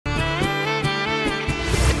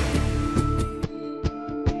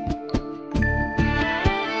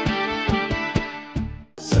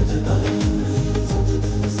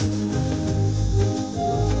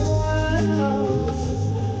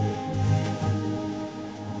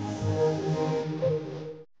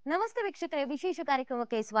ನಮಸ್ತೆ ವೀಕ್ಷಕರೇ, ವಿಶೇಷ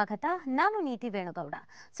ಕಾರ್ಯಕ್ರಮಕ್ಕೆ ಸ್ವಾಗತ. ನಾನು ನೀತಿ ವೇಣುಗೌಡ.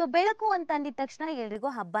 ಸೊ ಬೆಳಕು ಅಂತ ಅಂದಿದ ತಕ್ಷಣ ಎಲ್ರಿಗೂ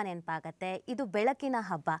ಹಬ್ಬ ನೆನಪಾಗತ್ತೆ. ಇದು ಬೆಳಕಿನ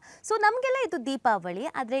ಹಬ್ಬ. ಸೊ ನಮಗೆಲ್ಲ ಇದು ದೀಪಾವಳಿ,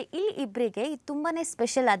 ಆದರೆ ಇಲ್ಲಿ ಇಬ್ಬರಿಗೆ ಇದು ತುಂಬಾನೇ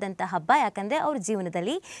ಸ್ಪೆಷಲ್ ಆದಂಥ ಹಬ್ಬ. ಯಾಕಂದರೆ ಅವ್ರ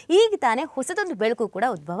ಜೀವನದಲ್ಲಿ ಈಗ ತಾನೇ ಹೊಸದೊಂದು ಬೆಳಕು ಕೂಡ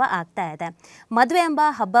ಉದ್ಭವ ಆಗ್ತಾ ಇದೆ. ಮದುವೆ ಎಂಬ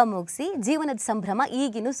ಹಬ್ಬ ಮುಗಿಸಿ ಜೀವನದ ಸಂಭ್ರಮ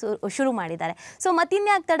ಈಗಿನೂ ಶುರು ಮಾಡಿದ್ದಾರೆ. ಸೊ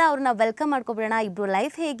ಮತ್ತಿನ್ಯಾಕ್ ತಡ, ಅವ್ರನ್ನ ವೆಲ್ಕಮ್ ಮಾಡ್ಕೊಬಿಡೋಣ. ಇಬ್ಬರು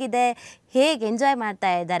ಲೈಫ್ ಹೇಗಿದೆ, ಹೇಗೆ ಎಂಜಾಯ್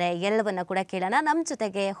ಮಾಡ್ತಾ ಇದ್ದಾರೆ ಎಲ್ಲವನ್ನ ಕೂಡ ಕೇಳೋಣ. ನಮ್ಮ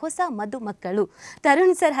ಜೊತೆಗೆ ಹೊಸ ಮಧುಮಕ್ಕಳು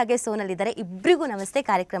ತರುಣ್ ಸರ್ ಹಾಗೆ ಸೋನಲ್ ಇದ್ದಾರೆ. ಇಬ್ಬರಿಗೂ ನಮಸ್ತೆ,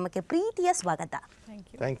 ಕಾರ್ಯಕ್ರಮಕ್ಕೆ ಪ್ರೀತಿಯ ಸ್ವಾಗತ.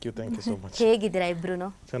 Thank you so much. ಹೇಗಿದ್ದೀರಾ ಇಬ್ರು?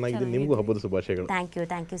 ಚೆನ್ನಾಗಿದೆ. ನಿಮಗೂ ಹಬ್ಬದ ಶುಭಾಶಯಗಳು.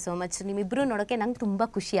 Thank you so much. ನಿಮ್ಮಿಬ್ರು ನೋಡೋಕೆ ನಂಗೆ ತುಂಬಾ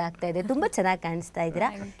ಖುಷಿ ಆಗ್ತಾ ಇದೆ. ತುಂಬಾ ಚೆನ್ನಾಗಿ ಕಾಣಿಸ್ತಾ ಇದ್ದೀರಾ.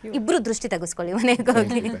 ಇಬ್ರು ದೃಷ್ಟಿ ತೆಗೆಸ್ಕೊಳ್ಳಿ ಮನೆಗೆ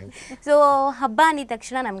ಹೋಗಿ. ಸೊ ಹಬ್ಬ ಅಂದ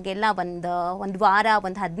ತಕ್ಷಣ ನಮಗೆಲ್ಲ ಒಂದು ವಾರ,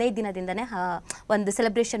 ಒಂದು 15 ದಿನದಿಂದನೇ ಒಂದು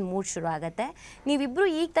ಸೆಲೆಬ್ರೇಷನ್ ಮೂಡ್ ಶುರು ಆಗುತ್ತೆ. ನೀವಿಬ್ರು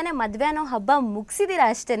ಈಗ ತಾನೇ ಮದುವೆ ಅನ್ನೋ ಹಬ್ಬ ಮುಗಿಸಿದ್ದೀರಾ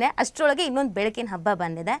ಅಷ್ಟೇ, ಅಷ್ಟರೊಳಗೆ ಇನ್ನೊಂದು ಬೆಳಕಿನ ಹಬ್ಬ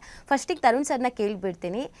ಬಂದಿದೆ. ಫಸ್ಟಿಗೆ ತರುಣ್ ಸರ್ನ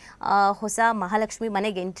ಕೇಳಿಬಿಡ್ತೀನಿ. ಹೊಸ ಮಹಾಲಕ್ಷ್ಮಿ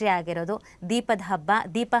ಮನೆಗೆ ಎಂಟ್ರಿ ಆಗಿರೋದು, ದೀಪದ ಹಬ್ಬ,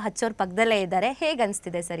 ದೀಪ ಹಚ್ಚೋರ್ ಪಕ್ಕದಲ್ಲೇ ಇದ್ದಾರೆ. ಹೇಗೆ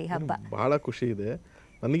ಅನಿಸ್ತಿದೆ ಸರ್ ಈ ಹಬ್ಬ? ಬಹಳ ಖುಷಿ ಇದೆ.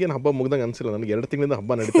 ನನಗೇನು ಹಬ್ಬ ಮುಗ್ದಂಗೆ ಅನಿಸಿಲ್ಲ. ನನಗೆ 2 ತಿಂಗಳಿಂದ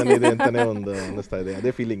ಹಬ್ಬ ನಡೀತಾನೆ ಇದೆ ಅಂತಾನೆ ಒಂದು ಅನಿಸ್ತಾ ಇದೆ.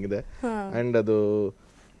 ಅದೇ ಫೀಲಿಂಗ್ ಇದೆ. ಆ್ಯಂಡ್ ಅದು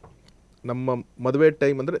ನಮ್ಮ ಮದುವೆ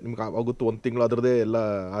ಟೈಮ್ ಅಂದರೆ ನಿಮ್ಗೆ ಆಗುತ್ತು 1 ತಿಂಗಳು ಅದರದೇ ಎಲ್ಲ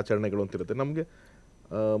ಆಚರಣೆಗಳು ಅಂತಿರುತ್ತೆ. ನಮಗೆ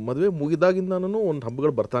ಮದುವೆ ಮುಗಿದಾಗಿಂದನೂ ಒಂದು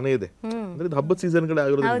ಹಬ್ಬಗಳು ಬರ್ತಾನೆ ಇದೆ. ಅಂದ್ರೆ ಇದು ಹಬ್ಬದ ಸೀಸನ್ಗಳೇ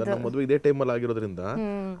ಆಗಿರೋದ್ರಿಂದ, ನಮ್ಮ ಮದುವೆ ಇದೇ ಟೈಮಲ್ಲಿ ಆಗಿರೋದ್ರಿಂದ,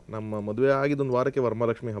 ನಮ್ಮ ಮದುವೆ ಆಗಿದ್ದೊಂದು ವಾರಕ್ಕೆ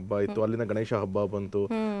ವರಮಹಾಲಕ್ಷ್ಮಿ ಹಬ್ಬ ಇತ್ತು, ಅಲ್ಲಿಂದ ಗಣೇಶ ಹಬ್ಬ ಬಂತು,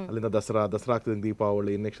 ಅಲ್ಲಿಂದ ದಸರಾ ಆಗ್ತದೆ,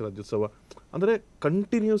 ದೀಪಾವಳಿ, ನೆಕ್ಸ್ಟ್ ರಾಜ್ಯೋತ್ಸವ, ಅಂದ್ರೆ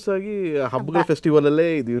ಕಂಟಿನ್ಯೂಸ್ ಆಗಿ ಹಬ್ಬಗಳ ಫೆಸ್ಟಿವಲ್ ಅಲ್ಲೇ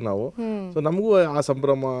ಇದೀವಿ ನಾವು. ಸೊ ನಮಗೂ ಆ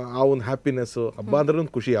ಸಂಭ್ರಮ, ಆ ಒಂದು ಹ್ಯಾಪಿನೆಸ್, ಹಬ್ಬ ಅಂದ್ರೆ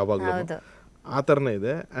ಒಂದು ಖುಷಿ ಯಾವಾಗಲೂ ಆ ಥರನೇ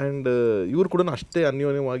ಇದೆ. ಆ್ಯಂಡ್ ಇವ್ರು ಕೂಡ ಅಷ್ಟೇ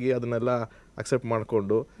ಅನ್ಯೋನ್ಯವಾಗಿ ಅದನ್ನೆಲ್ಲ ಅಕ್ಸೆಪ್ಟ್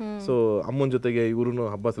ಮಾಡಿಕೊಂಡು, ಸೊ ಅಮ್ಮನ ಜೊತೆಗೆ ಇವ್ರು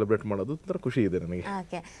ಹಬ್ಬ ಸೆಲೆಬ್ರೇಟ್ ಮಾಡೋದು ಒಂಥರ ಖುಷಿ ಇದೆ ನನಗೆ.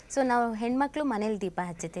 ಓಕೆ. ಸೊ ನಾವು ಹೆಣ್ಮಕ್ಳು ಮನೇಲಿ ದೀಪ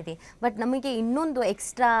ಹಚ್ಚುತ್ತೀವಿ, ಬಟ್ ನಮಗೆ ಇನ್ನೊಂದು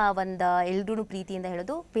ಎಕ್ಸ್ಟ್ರಾ ಒಂದು ಎಲ್ರೂ ಪ್ರೀತಿಯಿಂದ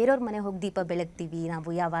ಹೇಳೋದು, ಬೇರೆಯವ್ರ ಮನೆ ಹೋಗಿ ದೀಪ ಬೆಳಗ್ತೀವಿ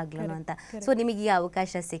ನಾವು ಯಾವಾಗ್ಲೂ ಅಂತ. ಸೊ ನಿಮಗೆ ಈ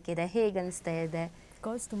ಅವಕಾಶ ಸಿಕ್ಕಿದೆ, ಹೇಗೆ ಅನಿಸ್ತಾ ಇದೆ?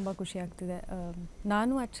 ಅಫ್ಕೋರ್ಸ್ ತುಂಬ ಖುಷಿ ಆಗ್ತಿದೆ.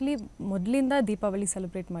 ನಾನು ಆ್ಯಕ್ಚುಲಿ ಮೊದಲಿಂದ ದೀಪಾವಳಿ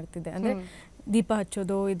ಸೆಲೆಬ್ರೇಟ್ ಮಾಡ್ತಿದ್ದೆ. ಅಂದರೆ ದೀಪ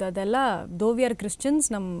ಹಚ್ಚೋದು ಇದೆಲ್ಲ, ದೋ ವಿ ಆರ್ ಕ್ರಿಶ್ಚಿಯನ್ಸ್,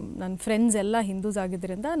 ನನ್ನ ಫ್ರೆಂಡ್ಸ್ ಎಲ್ಲ ಹಿಂದೂಸ್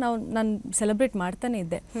ಆಗಿದ್ದರಿಂದ ನಾನು ಸೆಲೆಬ್ರೇಟ್ ಮಾಡ್ತಾನೆ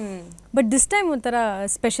ಇದ್ದೆ. ಬಟ್ ದಿಸ್ ಟೈಮ್ ಒಂಥರ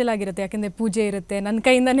ಸ್ಪೆಷಲ್ ಆಗಿರುತ್ತೆ, ಯಾಕೆಂದರೆ ಪೂಜೆ ಇರುತ್ತೆ, ನನ್ನ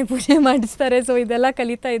ಕೈಯಿಂದಾನೇ ಪೂಜೆ ಮಾಡಿಸ್ತಾರೆ. ಸೊ ಇದೆಲ್ಲ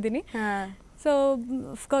ಕಲಿತಾ ಇದ್ದೀನಿ. ಸೊ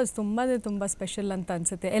ಅಫ್ಕೋರ್ಸ್ ತುಂಬ ಸ್ಪೆಷಲ್ ಅಂತ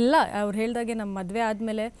ಅನಿಸುತ್ತೆ. ಎಲ್ಲ ಅವ್ರು ಹೇಳ್ದಾಗೆ ನಮ್ಮ ಮದುವೆ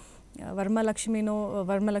ಆದಮೇಲೆ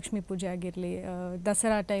ವರಮಹಾಲಕ್ಷ್ಮಿ ಪೂಜೆ ಆಗಿರಲಿ,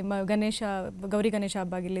 ದಸರಾ ಟೈಮ್ ಗೌರಿ ಗಣೇಶ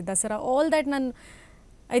ಹಬ್ಬ ಆಗಿರಲಿ, ದಸರಾ, ಆಲ್ ದ್ಯಾಟ್ ನಾನು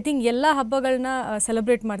ಐ ಥಿಂಕ್ ಎಲ್ಲ ಹಬ್ಬಗಳನ್ನ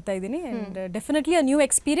ಸೆಲೆಬ್ರೇಟ್ ಮಾಡ್ತಾ ಇದ್ದೀನಿ. And definitely a new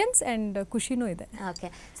experience and ಖುಷಿನೂ ಇದೆ. ಓಕೆ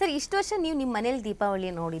ಸರ್, ಇಷ್ಟು ವರ್ಷ ನೀವು ನಿಮ್ಮ ಮನೇಲಿ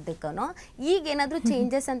ದೀಪಾವಳಿ ನೋಡಿದ್ದಕ್ಕೂ ಈಗ ಏನಾದರೂ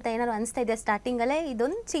ಚೇಂಜಸ್ ಅಂತ ಏನಾದ್ರು ಅನಿಸ್ತಾ ಇದೆಯಾ? ಸ್ಟಾರ್ಟಿಂಗಲ್ಲೇ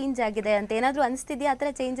ಇದೊಂದು ಚೇಂಜ್ ಆಗಿದೆ ಅಂತ ಏನಾದರೂ ಅನಿಸ್ತಿದೆಯಾ? ಆ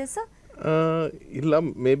ಥರ ಚೇಂಜಸ್ ಇಲ್ಲ.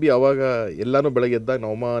 ಮೇ ಬಿ ಅವಾಗ ಎಲ್ಲಾನು ಬೆಳಗ್ಗೆ ಎದ್ದಾಗ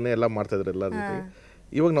ನಮ್ಮನೆ ಎಲ್ಲ ಮಾಡ್ತಾ ಇದ್ರು ಎಲ್ಲ ರೀತಿ.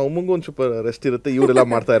 ಇವಾಗ ನಮ್ಮಂಗೂ ಒಂದು ಸ್ವಲ್ಪ ರೆಸ್ಟ್ ಇರುತ್ತೆ, ಇವರೆಲ್ಲ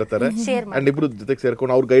ಮಾಡ್ತಾ ಇರ್ತಾರೆ. ಅಂಡ್ ಇಬ್ರು ಜೊತೆಗೆ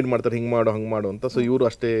ಸೇರ್ಕೊಂಡು ಅವ್ರು ಗೈಡ್ ಮಾಡ್ತಾರೆ, ಹಿಂಗೆ ಮಾಡು ಹಂಗೆ ಮಾಡು ಅಂತ. ಸೊ ಇವರು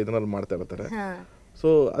ಅಷ್ಟೇ ಇದನ್ನಲ್ಲಿ ಮಾಡ್ತಾ ಇರ್ತಾರೆ. ಸೊ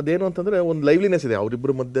ಅದೇನು ಅಂತಂದ್ರೆ ಒಂದು ಲೈವ್ಲಿನೆಸ್ ಇದೆ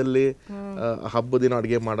ಅವರಿಬ್ಬರ ಮಧ್ಯದಲ್ಲಿ. ಹಬ್ಬದ ದಿನ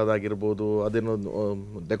ಅಡುಗೆ ಮಾಡೋದಾಗಿರ್ಬೋದು, ಅದೇನೋ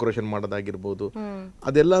ಡೆಕೋರೇಷನ್ ಮಾಡೋದಾಗಿರ್ಬೋದು,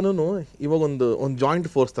 ಅದೆಲ್ಲಾನು ಇವಾಗ ಒಂದು ಜಾಯಿಂಟ್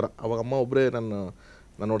ಫೋರ್ಸ್ ಥರ. ಅವಾಗ ಅಮ್ಮ ಒಬ್ಬರೇ ನಾನು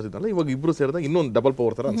ನೋಡ್ತಿದ್ದಲ್ಲ, ಇವಾಗ ಇಬ್ರು ಸೇರಿದಾಗ ಇನ್ನೊಂದು ಡಬಲ್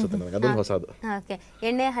ಪವರ್ ತರ ಅನ್ಸುತ್ತೆ ನನಗೆ. ಅದೊಂದು ಹೊಸದು. ಓಕೆ.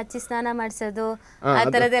 ಎಣ್ಣೆ ಹಚ್ಚಿ ಸ್ನಾನ ಮಾಡಿಸೋದು, ಆ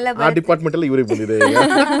ಥರದ್ದೆಲ್ಲ ಆ ಡಿಪಾರ್ಟ್ಮೆಂಟ್ ಎಲ್ಲ ಇವ್ರಿಗೆ ಬಂದಿದೆ.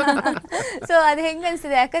 ಸೊ ಅದು ಹೆಂಗೆ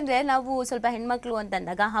ಅನಿಸ್ತಿದೆ? ಯಾಕಂದ್ರೆ ನಾವು ಸ್ವಲ್ಪ ಹೆಣ್ಮಕ್ಳು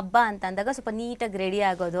ಅಂತಂದಾಗ, ಹಬ್ಬ ಅಂತ ಅಂದಾಗ ಸ್ವಲ್ಪ ನೀಟಾಗಿ ರೆಡಿ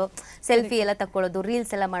ಆಗೋದು, ಸೆಲ್ಫಿ ಎಲ್ಲ ತಕ್ಕೊಳ್ಳೋದು,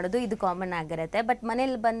 ರೀಲ್ಸ್ ಎಲ್ಲ ಮಾಡೋದು, ಇದು ಕಾಮನ್ ಆಗಿರುತ್ತೆ. ಬಟ್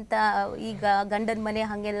ಮನೇಲಿ ಬಂತ ಈಗ ಗಂಡನ ಮನೆ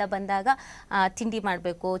ಹಾಗೆಲ್ಲ ಬಂದಾಗ ತಿಂಡಿ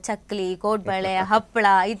ಮಾಡಬೇಕು, ಚಕ್ಲಿ, ಕೋಡ್ಬಳೆ, ಹಪ್ಪಳ,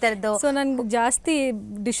 ಈ ಥರದ್ದು. ಸೊ ನನ್ಗೆ ಜಾಸ್ತಿ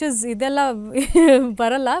ಡಿಶಸ್ ಇದೆಲ್ಲ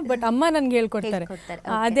ಬರಲ್ಲ, ಬಟ್ ಅಮ್ಮ ನನ್ಗೆ ಹೇಳ್ಕೊಡ್ತಾರೆ.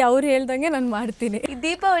 ಅದೇ ಅವ್ರು ಹೇಳ್ದಂಗೆ ನಾನು ಮಾಡ್ತೀನಿ.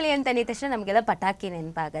 ದೀಪಾವಳಿ ಅಂತ ಅಂದ ತಕ್ಷಣ ನಮಗೆಲ್ಲ ಪಟಾಕಿ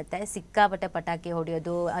ನೆನಪಾಗತ್ತೆ, ಸಿಕ್ಕಾಪಟ್ಟೆ ಪಟಾಕಿ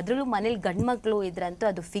ಹೊಡೆಯೋದು. ಅದ್ರಲ್ಲೂ ಮನೇಲಿ ಗಂಡು ಮಕ್ಕಳು ಇದ್ರಂತೂ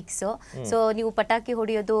ಅದು ಫಿಕ್ಸು. ಸೊ ನೀವು ಪಟಾಕಿ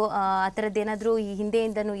ಹೊಡೆಯೋದು ಆ ಥರದ್ದೇನಾದರೂ ಈ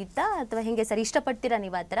ಹಿಂದೆಯಿಂದನೂ ಇತ್ತಾ, ಅಥವಾ ಹೆಂಗೆ ಸರ್? ಇಷ್ಟಪಡ್ತೀರಾ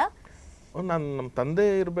ನೀವು ಆ ಥರ? ನಮ್ಮ ತಂದೆ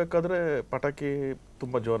ಇರಬೇಕಾದ್ರೆ ಪಟಾಕಿ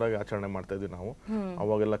ತುಂಬಾ ಜೋರಾಗಿ ಆಚರಣೆ ಮಾಡ್ತಾ ಇದ್ವಿ ನಾವು.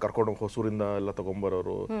 ಅವಾಗೆಲ್ಲ ಕರ್ಕೊಂಡು ಹೊಸೂರಿಂದ ಎಲ್ಲ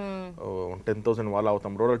ತಗೊಂಬರೋರು. 10,000 ವಾಲ, ಅವತ್ತು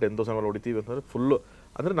ನಮ್ಮ ರೋಡಲ್ಲಿ 10,000 ವಾಲ ಹೊಡಿತೀವಿ ಅಂತಂದ್ರೆ ಫುಲ್.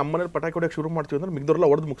 ಅಂದ್ರೆ ನಮ್ಮ ಮನೇಲಿ ಪಟಾಕಿ ಹೊಡೆಯಕ್ಕೆ ಶುರು ಮಾಡ್ತೀವಿ ಅಂದ್ರೆ ಮಿಗ್ದವ್ರೆಲ್ಲ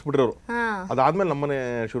ಹೊಡೆದು ಮುಗಿಸ್ಬಿಟ್ಟಿರೋರು. ಅದಾದ್ಮೇಲೆ ನಮ್ಮನೆ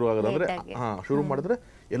ಶುರು ಆಗೋದಂದ್ರೆ ಶುರು ಮಾಡಿದ್ರೆ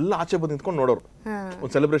ಎಲ್ಲ ಆಚೆ ಬಂದು ನಿಂತ್ಕೊಂಡು ನೋಡೋರು.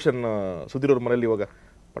 ಒಂದು ಸೆಲೆಬ್ರೇಷನ್ ಸುಧೀರ್ ಅವ್ರ ಮನೇಲಿ ಇವಾಗ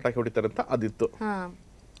ಪಟಾಕಿ ಹೊಡಿತಾರೆ ಅಂತ ಅದಿತ್ತು.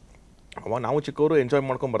 ಅವಾಗ ನಾವು ಚಿಕ್ಕವರು ಎಂಜಾಯ್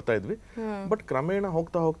ಮಾಡ್ಕೊಂಡು ಬರ್ತಾ ಇದ್ವಿ. ಬಟ್ ಕ್ರಮೇಣ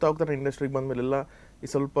ಹೋಗ್ತಾ ಇಂಡಸ್ಟ್ರಿಗೆ ಬಂದ್ಮೇಲೆಲ್ಲ ಈ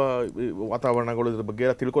ಸ್ವಲ್ಪ ವಾತಾವರಣಗಳು ಇದ್ರ ಬಗ್ಗೆ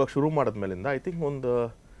ಎಲ್ಲ ತಿಳ್ಕೊಳಕ್ಕೆ ಶುರು ಮಾಡಿದ್ಮೇಲಿಂದ ಐ ಥಿಂಕ್ ಒಂದು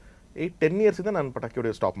 8-10 ಇಯರ್ಸ್ ಇಂದ ನಾನು ಪಟಾಕಿ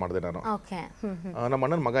ಹೊಡೆಯೋದು ಸ್ಟಾಪ್ ಮಾಡಿದೆ ನಾನು. ನಮ್ಮ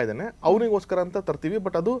ಅಣ್ಣನ ಮಗ ಇದ್ದಾನೆ, ಅವನಿಗೋಸ್ಕರ ಅಂತ ತರ್ತೀವಿ.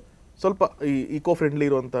 ಬಟ್ ಅದು ಸ್ವಲ್ಪ ಈ ಈಕೋ ಫ್ರೆಂಡ್ಲಿ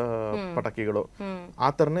ಇರುವಂತ ಪಟಾಕಿಗಳು ಆ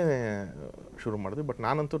ಥರನೇ ಶುರು ಮಾಡಿದ್ವಿ. ಬಟ್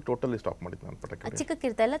ನಾನಂತೂ ಟೋಟಲಿ ಸ್ಟಾಪ್ ಮಾಡಿದ್ದೆ ನಾನು ಪಟಾಕಿ.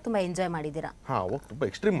 ಚಿಕ್ಕಕ್ಕಿರ್ತೆಲ್ಲ ತುಂಬಾ ಎಂಜಾಯ್ ಮಾಡಿದ್ದೀರಾ? ತುಂಬಾ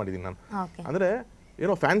ಎಕ್ಸ್ಟ್ರೀಮ್ ಮಾಡಿದ್ದೀನಿ ನಾನು. ಅಂದ್ರೆ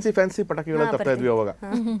ಏನೋ ಫ್ಯಾನ್ಸಿ ಪಟಾಕಿಗಳ ತರ್ತಾ ಇದ್ವಿ ಅವಾಗ.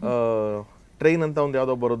 ಟ್ರೈನ್ ಅಂತ ಒಂದು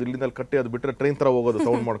ಯಾವುದೋ ಬರೋದು, ಇಲ್ಲಿಂದ ಕಟ್ಟಿ ಅದು ಬಿಟ್ಟರೆ ಟ್ರೈನ್ ಥರ ಹೋಗೋದು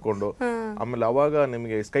ಸೌಂಡ್ ಮಾಡಿಕೊಂಡು. ಆಮೇಲೆ ಅವಾಗ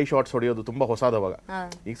ನಿಮಗೆ ಸ್ಕೈ ಶಾಟ್ಸ್ ಹೊಡೆಯೋದು ತುಂಬ ಹೊಸದವಾಗ,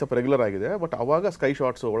 ಈಗ ಸ್ವಲ್ಪ ರೆಗ್ಯುಲರ್ ಆಗಿದೆ. ಬಟ್ ಅವಾಗ ಸ್ಕೈ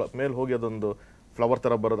ಶಾಟ್ಸ್ ಮೇಲೆ ಹೋಗಿ ಅದೊಂದು ಫ್ಲವರ್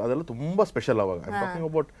ಥರ ಬರೋದು, ಅದೆಲ್ಲ ತುಂಬ ಸ್ಪೆಷಲ್ ಅವಾಗ. I am talking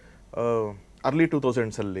about early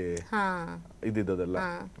 2000s ಅಲ್ಲಿ ಇದ್ದಿದ್ದದೆಲ್ಲ.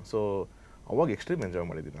 ಸೊ ಅವಾಗ ಎಕ್ಸ್ಟ್ರೀಮ್ ಎಂಜಾಯ್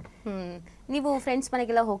ಮಾಡಿದ್ದೀನಿ ನಾನು. ನೀವು ಫ್ರೆಂಡ್ಸ್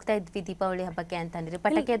ಮನೆಗೆಲ್ಲ ಹೋಗ್ತಾ ಇದ್ವಿ ದೀಪಾವಳಿ ಹಬ್ಬಕ್ಕೆ ಅಂತ ಅಂದ್ರೆ,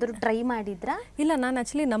 ಪಟಾಕಿ ಆದ್ರೂ ಟ್ರೈ ಮಾಡಿದ್ರಾ? ಇಲ್ಲ, ನಾನು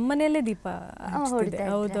ಆಕ್ಚುಲಿ ನಮ್ಮ ಮನೆಯಲ್ಲೇ ದೀಪ ಹಚ್ತಿದ್ದೆ.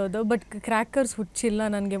 ಹೌದೌದು, ಬಟ್ ಕ್ರ್ಯಾಕರ್ಸ್ ಹುಚ್ಚಿಲ್ಲ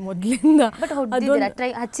ನನಗೆ ಮೊದಲಿಂದ.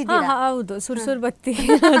 ಹೌದು, ಸುರ್ಸುರ್ ಬತ್ತಿ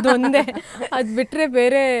ಅದೊಂದೇ, ಅದು ಬಿಟ್ರೆ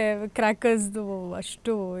ಬೇರೆ ಕ್ರ್ಯಾಕರ್ಸ್ದು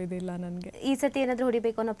ಅಷ್ಟು ಇದಿಲ್ಲ ನನಗೆ. ಈ ಸತಿ ಏನಾದ್ರು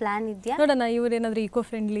ಹೊಡಿಬೇಕು ಅನ್ನೋ ಪ್ಲಾನ್ ಇದೆಯಾ? ನೋಡೋಣ, ಇವ್ರೇನಾದ್ರೂ ಈಕೋ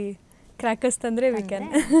ಫ್ರೆಂಡ್ಲಿ ಕ್ರ್ಯಾಕರ್ಸ್ ತಂದ್ರೆ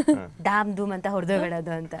ವೀಕೆಂಡ್ ದಾಮ್ ಧೂಮ್ ಅಂತ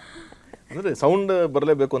ಹೊಡೆದೋಬಿಡೋದು ಅಂತ. ಅಂದ್ರೆ ಸೌಂಡ್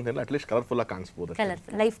ಬರಲೇಬೇಕು ಅಂತ ಅಟ್ಲೀಸ್ಟ್ ಕಲರ್ಫುಲ್ ಆಗಿ ಕಾಣಿಸಬಹುದು.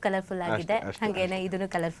 ಲೈಫ್ ಕಲರ್ಫುಲ್ ಆಗಿದೆ, ಹಾಗೇನೆ ಇದನ್ನು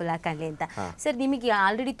ಕಲರ್ಫುಲ್ ಆಗಿ ಕಾಣಲಿ ಅಂತ. ಸರ್, ನಿಮಗೆ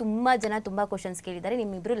ಆಲ್ರೆಡಿ ತುಂಬಾ ಜನ ತುಂಬಾ ಕ್ವಶನ್ಸ್ ಕೇಳಿದ್ದಾರೆ.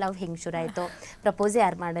 ನಿಮ್ಮಿಬ್ರು ಲವ್ ಹೆಂಗ್ ಶುರು ಆಯ್ತು, ಪ್ರಪೋಸ್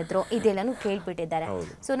ಯಾರು ಮಾಡಿದ್ರು, ಇದೆಲ್ಲಾನು ಕೇಳ್ಬಿಟ್ಟಿದ್ದಾರೆ.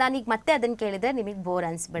 ಸೊ ನಾನೀಗ ಮತ್ತೆ ಅದನ್ನ ಕೇಳಿದ್ರೆ ನಿಮಗೆ ಬೋರ್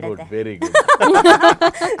ಅನ್ಸ್ಬಿಡುತ್ತೆ.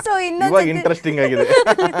 ಸೊ ಇನ್ನೊಂದು ಇಂಟ್ರೆಸ್ಟಿಂಗ್ ಆಗಿದೆ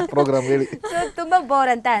ಪ್ರೋಗ್ರಾಮ್ ಹೇಳಿ. ಸೊ ತುಂಬಾ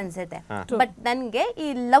ಬೋರ್ ಅಂತ ಅನ್ಸುತ್ತೆ. ಬಟ್ ನನ್ಗೆ ಈ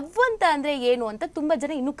ಲವ್ ಅಂತ ಅಂದ್ರೆ ಏನು ಅಂತ ತುಂಬಾ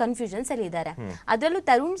ಜನ ಇನ್ನೂ ಕನ್ಫ್ಯೂಷನ್ಸ್ ಅಲ್ಲಿ ಇದ್ದಾರೆ. ಅದರಲ್ಲೂ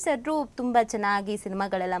ತರುಣ್ ಸರ್ ತುಂಬಾ ಚೆನ್ನಾಗಿ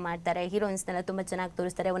ಸಿನಿಮಾಗಳೆಲ್ಲ ಮಾಡ್ತಾರೆ, ಹೀರೋಯಿನ್ಸ್ನೆಲ್ಲ ತುಂಬಾ ಚೆನ್ನಾಗಿ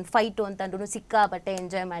ತೋರಿಸ್ತಾರೆ. ಒಂದು ಫೈಟು ಅಂತಂದ್ರೂ ಸಿಕ್ಕಾಪಟ್ಟೆ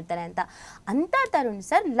ಎಂಜಾಯ್ ಮಾಡ್ತಾರೆ ಅಂತ ತರುಣ್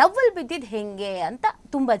ಸರ್ ಲವ್ ಅಲ್ಲಿ ಬಿದ್ದಿದ್ದು ಹೆಂಗೆ ಅಂತ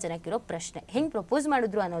ತುಂಬಾ ಜನಕ್ಕಿರೋ ಪ್ರಶ್ನೆ. ಹೆಂಗ್ ಪ್ರಪೋಸ್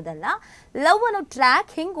ಮಾಡಿದ್ರು ಅನ್ನೋದಲ್ಲ, ಲವ್ ಅನ್ನೋ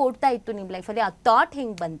ಟ್ರ್ಯಾಕ್ ಹೆಂಗ್ ಓಡ್ತಾ ಇತ್ತು ನಿಮ್ ಲೈಫಲ್ಲಿ, ಆ ಥಾಟ್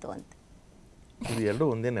ಹೆಂಗ್ ಬಂತು ಅಂತ. ಇದು ಎರಡು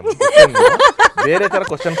ಒಂದೇನೆ, ಬೇರೆ ತರ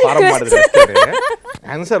ಕ್ವಶನ್ ಫಾರ್ಮ್ ಮಾಡಿದ್ರೆ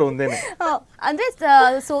ಆನ್ಸರ್ ಒಂದೇನೆ. ಅಂದ್ರೆ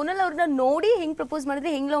ಸೋನಲ್ ಅವ್ರನ್ನ ನೋಡಿ ಹೆಂಗ್ ಪ್ರಪೋಸ್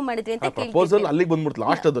ಮಾಡಿದ್ರೆ, ಹೆಂಗ್ ಲವ್ ಮಾಡಿದ್ರಿ ಅಂತ ಪ್ರಪೋಸಲ್ ಅಲ್ಲಿಗೆ ಬಂದ್ಬಿಡ್ತು,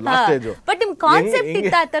 ಲಾಸ್ಟ್ ಸ್ಟೇಜ್. ಬಟ್ ನಿಮ್ ಕಾನ್ಸೆಪ್ಟ್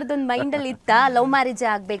ಇತ್ತ ಆ ತರದೊಂದು ಮೈಂಡ್ ಅಲ್ಲಿ ಇತ್ತ, ಲವ್ ಮ್ಯಾರೇಜ್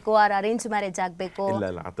ಆಗ್ಬೇಕು ಆರ್ ಅರೇಂಜ್ ಮ್ಯಾರೇಜ್ ಆಗ್ಬೇಕು? ಇಲ್ಲ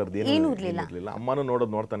ಇಲ್ಲ, ಆ ತರದ್ದು ಏನು ಇರ್ಲಿಲ್ಲ. ಅಮ್ಮನೂ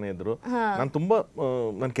ನೋಡ್ತಾನೆ ಇದ್ರು. ನಾನು ತುಂಬಾ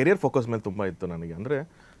ನನ್ನ ಕೆರಿಯರ್ ಫೋಕಸ್ ಮೇಲೆ ತುಂಬಾ ಇತ್ತು ನನಗೆ. ಅಂದ್ರೆ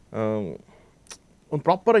ಒಂದು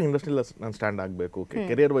ಪ್ರಾಪರ್ ಆಗಿ ಇಂಡಸ್ಟ್ರಿಯಲ್ಲಿ ನಾನು ಸ್ಟ್ಯಾಂಡ್ ಆಗಬೇಕು,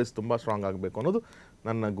 ಕೆರಿಯರ್ ವೈಸ್ ತುಂಬ ಸ್ಟ್ರಾಂಗ್ ಆಗಬೇಕು ಅನ್ನೋದು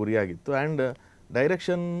ನನ್ನ ಗುರಿಯಾಗಿತ್ತು. ಆ್ಯಂಡ್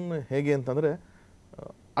ಡೈರೆಕ್ಷನ್ ಹೇಗೆ ಅಂತಂದರೆ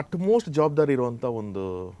ಅಟ್ ಮೋಸ್ಟ್ ಜವಾಬ್ದಾರಿ ಇರುವಂಥ ಒಂದು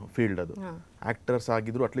ಫೀಲ್ಡ್ ಅದು. ಆ್ಯಕ್ಟರ್ಸ್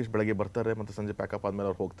ಆಗಿದ್ರು ಅಟ್ಲೀಸ್ಟ್ ಬೆಳಗ್ಗೆ ಬರ್ತಾರೆ ಮತ್ತು ಸಂಜೆ ಪ್ಯಾಕಪ್ ಆದಮೇಲೆ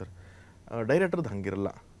ಅವ್ರು ಹೋಗ್ತಾರೆ. ಡೈರೆಕ್ಟರ್ದು ಹಂಗಿರಲ್ಲ.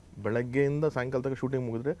 ಬೆಳಗ್ಗೆಯಿಂದ ಸಾಯಂಕಾಲ ತನಕ ಶೂಟಿಂಗ್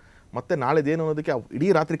ಮುಗಿದ್ರೆ ಮತ್ತೆ ನಾಳೆದೇನು ಅನ್ನೋದಕ್ಕೆ ಇಡೀ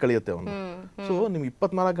ರಾತ್ರಿ ಕಳೆಯುತ್ತೆ ಅವನು. ಸೊ ನಿಮ್ಗೆ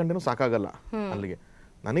 24 ಗಂಟೆನೂ ಸಾಕಾಗಲ್ಲ ಅಲ್ಲಿಗೆ.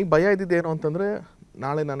 ನನಗೆ ಭಯ ಇದ್ದಿದ್ದೇನು ಅಂತಂದರೆ,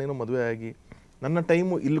 ನಾಳೆ ನಾನೇನೋ ಮದುವೆ ಆಗಿ ನನ್ನ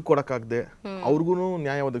ಟೈಮು ಇಲ್ಲಿ ಕೊಡೋಕ್ಕಾಗದೆ, ಅವ್ರಿಗೂ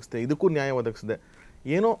ನ್ಯಾಯ ಒದಗಿಸ್ದೆ, ಇದಕ್ಕೂ ನ್ಯಾಯ ಒದಗಿಸ್ದೆ,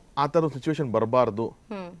 ಏನೋ ಆ ಥರ ಸಿಚುವೇಶನ್ ಬರಬಾರ್ದು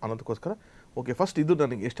ಅನ್ನೋದಕ್ಕೋಸ್ಕರ ಓಕೆ ಫಸ್ಟ್ ಇದು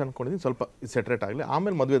ನನಗೆ ಎಷ್ಟು ಅನ್ಕೊಂಡಿದ್ದೀನಿ ಸ್ವಲ್ಪ ಸೆಟ್ರೇಟ್ ಆಗಲಿ,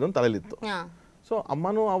 ಆಮೇಲೆ ಮದುವೆದು ಅಂತ ತಲೆಯಲ್ಲಿತ್ತು. ಸೊ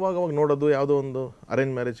ಅಮ್ಮನೂ ಅವಾಗ ನೋಡೋದು ಯಾವುದೋ ಒಂದು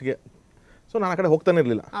ಅರೇಂಜ್ ಮ್ಯಾರೇಜ್ಗೆ. ಸೊ ನಾನು ಆ ಕಡೆ ಹೋಗ್ತಾನೆ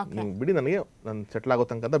ಇರಲಿಲ್ಲ, ಬಿಡಿ ನನಗೆ ನಾನು ಸೆಟ್ಲ್ ಆಗೋ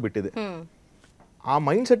ತನಕ ಬಿಟ್ಟಿದೆ. ಆ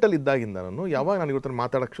ಮೈಂಡ್ ಸೆಟ್ಟಲ್ಲಿ ಇದ್ದಾಗಿಂದ ನಾನು ಯಾವಾಗ ನನಗೆ ಇವತ್ತು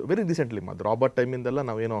ಮಾತಾಡೋಕ್ಕೆ ವೆರಿ ರೀಸೆಂಟ್ಲಿ ರಾಬರ್ಟ್ ಟೈಮಿಂದೆಲ್ಲ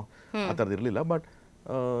ನಾವೇನೋ ಆ ಥರದ್ದು ಇರಲಿಲ್ಲ. ಬಟ್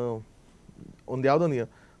ಒಂದು ಯಾವುದೋ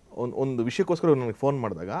ಒಂದು ವಿಷಯಕ್ಕೋಸ್ಕರ ನನಗೆ ಫೋನ್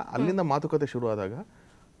ಮಾಡಿದಾಗ ಅಲ್ಲಿಂದ ಮಾತುಕತೆ ಶುರು ಆದಾಗ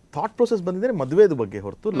ಥಾಟ್ ಪ್ರೊಸೆಸ್ ಬಂದಿದ್ರೆ ಮದುವೆದ ಬಗ್ಗೆ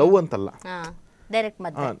ಹೊರತು ಲವ್ ಅಂತಲ್ಲ.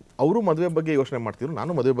 ಅವರು ಮದುವೆ ಬಗ್ಗೆ ಯೋಚನೆ ಮಾಡ್ತಿದ್ರು,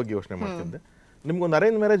 ನಾನು ಮದುವೆ ಬಗ್ಗೆ ಯೋಚನೆ ಮಾಡ್ತಿದ್ದೆ. ನಿಮ್ಗೊಂದು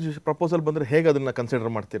ಅರೇಂಜ್ ಮ್ಯಾರೇಜ್ ಪ್ರಪೋಸಲ್ ಬಂದರೆ ಹೇಗೆ ಅದನ್ನ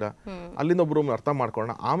ಕನ್ಸಿಡರ್ ಮಾಡ್ತೀರಾ, ಅಲ್ಲಿಂದ ಒಬ್ಬರು ಅರ್ಥ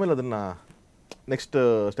ಮಾಡ್ಕೊಳ್ಳೋಣ, ಆಮೇಲೆ ಅದನ್ನ ನೆಕ್ಸ್ಟ್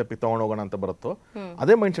ಸ್ಟೆಪ್ಗೆ ತೊಗೊಂಡೋಗೋಣ ಅಂತ ಬರುತ್ತೋ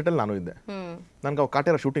ಅದೇ ಮೈಂಡ್ ಸೆಟ್ಟಲ್ಲಿ ನಾನು ಇದ್ದೆ. ನನಗೆ ಅವಾಗ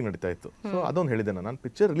ಕಾಟೇರ ಶೂಟಿಂಗ್ ನಡೀತಾ ಇತ್ತು. ಸೊ ಅದೊಂದು ಹೇಳಿದ್ದೆ, ನಾನು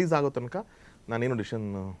ಪಿಕ್ಚರ್ ರಿಲೀಸ್ ಆಗೋ ತನಕ ನಾನೇನು ಡಿಸಿಷನ್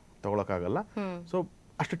ತೊಗೊಳಕ್ಕಾಗಲ್ಲ. ಸೊ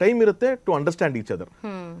ಅಷ್ಟು ಟೈಮ್ ಇರುತ್ತೆ ಟು ಅಂಡರ್ಸ್ಟ್ಯಾಂಡ್ ಈಚ್ ಅದರ್.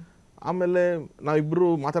 ಆಮೇಲೆ ನಾವಿಬ್ರು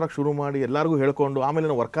ಮಾತಾಡೋಕೆ ಶುರು ಮಾಡಿ ಎಲ್ಲರಿಗೂ ಹೇಳ್ಕೊಂಡು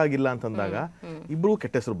ಆಮೇಲೆ ವರ್ಕ್ ಆಗಿಲ್ಲ ಅಂತಂದಾಗ ಇಬ್ರಿಗೂ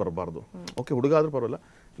ಕೆಟ್ಟ ಹೆಸರು ಬರಬಾರ್ದು. ಓಕೆ, ಹುಡುಗ ಆದ್ರೂ ಪರವಾಗಿಲ್ಲ,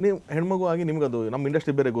 ನೀವು ಹೆಣ್ಮಗು ಆಗಿ ನಿಮ್ಗೆ ಅದು ನಮ್ಮ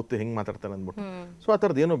ಇಂಡಸ್ಟ್ರಿ ಬೇರೆ ಗೊತ್ತು ಹೆಂಗೆ ಮಾತಾಡ್ತಾರೆ ಅಂದ್ಬಿಟ್ಟು. ಸೊ ಆ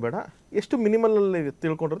ಥರದ್ದು ಏನೂ ಬೇಡ, ಎಷ್ಟು ಮಿನಿಮಲಲ್ಲಿ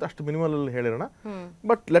ತಿಳ್ಕೊಂಡಿರುತ್ತೆ ಅಷ್ಟು ಮಿನಿಮಲಲ್ಲಿ ಹೇಳಿರೋಣ.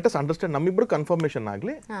 ಬಟ್ ಲೆಟ್ ಅಸ್ ಅಂಡರ್ಸ್ಟ್ಯಾಂಡ್, ನಮ್ಮಿಬ್ರು ಕನ್ಫರ್ಮೇಷನ್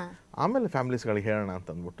ಆಗಲಿ, ಆಮೇಲೆ ಫ್ಯಾಮಿಲೀಸ್ಗಳಿಗೆ ಹೇಳೋಣ ಅಂತ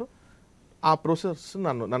ಅಂದ್ಬಿಟ್ಟು ಆ ಪ್ರೊಸೆಸ್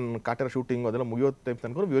ನನ್ನ ಕಾಟೇರ ಶೂಟಿಂಗ್ ಅದೆಲ್ಲ ಮುಗಿಯೋ ಟೈಪ್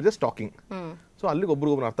ತನಕ we are just talking. So ಅಲ್ಲಿಗೆ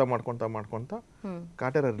ಒಬ್ರಿಗೊಬ್ರು ಅರ್ಥ ಮಾಡ್ಕೊಂತ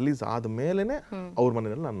ಕಾಟೇರ ರಿಲೀಸ್ ಆದ್ಮೇಲೆ ಅವ್ರ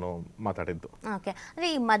ಮನೆಯಲ್ಲಿ ನಾನು ಮಾತಾಡಿದ್ದು. ಓಕೆ, ಅಂದ್ರೆ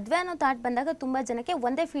ಈ ಮದ್ವೆ ಅನ್ನೋ ಥಾಟ್ ಬಂದಾಗ ತುಂಬಾ ಜನಕ್ಕೆ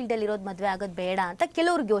ಒಂದೇ ಫೀಲ್ಡ್ ಅಲ್ಲಿ ಇರೋದು ಮದ್ವೆ ಆಗೋದು ಬೇಡ ಅಂತ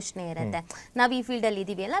ಕೆಲವ್ರಿಗೆ ಯೋಚನೆ ಇರುತ್ತೆ. ನಾವ್ ಈ ಫೀಲ್ಡ್ ಅಲ್ಲಿ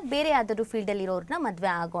ಇದೀವಿ ಅಲ್ಲ, ಬೇರೆ ಯಾವ್ದಾದ್ರು ಫೀಲ್ಡ್ ಅಲ್ಲಿ ಇರೋರ್ನ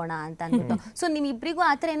ಮದ್ವೆ ಆಗೋಣ ಅಂತ ಅಂದ್ಬಿಟ್ಟು. ಸೊ ನಿಮ್ ಇಬ್ರಿಗೂ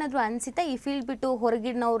ಆತರ ಏನಾದ್ರು ಅನ್ಸಿತ್ತಾ ಈ ಫೀಲ್ಡ್ ಬಿಟ್ಟು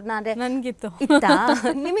ಹೊರಗಿನವ್ರನ್ನ? ಅಂದ್ರೆ ನನ್ಗಿತ್ತು,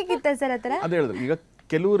 ನಿಮಗಿತ್ತ ಸರ್ ಆತರ? ಅದೇ ಹೇಳಿದ್ರು, ಈಗ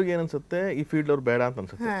ಕೆಲವ್ರಿಗೆ ಏನನ್ಸುತ್ತೆ ಈ ಫೀಲ್ಡ್ ಅವ್ರು ಬೇಡ ಅಂತ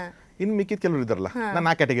ಅನ್ಸುತ್ತೆ, ಇನ್ ಮಿಕ್ಕಿದ ಕೆಲವರು ಇದಾರಲ್ಲ, ನಾನು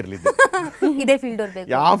ಆ ಕ್ಯಾಟಗರಿಲಿ ಇದ್ದೆ. ಇದೇ ಫೀಲ್ಡ್ ಅವ್ರು ಬೇಕು,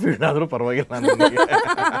 ಯಾವ ಫೀಲ್ಡ್ ಆದ್ರೂ ಪರವಾಗಿಲ್ಲ,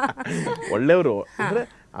 ಒಳ್ಳೆಯವರು ಅಂದ್ರೆ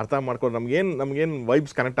ಅರ್ಥ ಮಾಡ್ಕೊಂಡು ನಮ್ಗೇನು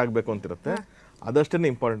ವೈಬ್ಸ್ ಕನೆಕ್ಟ್ ಆಗಬೇಕು ಅಂತಿರುತ್ತೆ, ಅದಷ್ಟೇ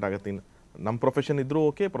ಇಂಪಾರ್ಟೆಂಟ್ ಆಗುತ್ತೆ. ಇನ್ನು ನಮ್ಮ ಪ್ರೊಫೆಷನ್ ಇದ್ರೂ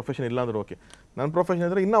ಓಕೆ, ಪ್ರೊಫೆಷನ್ ಇಲ್ಲ ಅಂದ್ರೂ ಓಕೆ. ನನ್ನ ಪ್ರೊಫೆಷನ್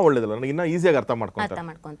ಇದ್ರೆ ಇನ್ನೂ ಒಳ್ಳೇದಲ್ಲ, ನನಗೆ ಇನ್ನೂ ಈಸಿಯಾಗಿ ಅರ್ಥ ಮಾಡ್ಕೊಂತಾರೆ.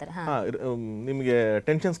 ನಿಮಗೆ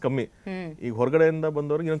ಟೆನ್ಷನ್ಸ್ ಕಮ್ಮಿ. ಈಗ ಹೊರಗಡೆಯಿಂದ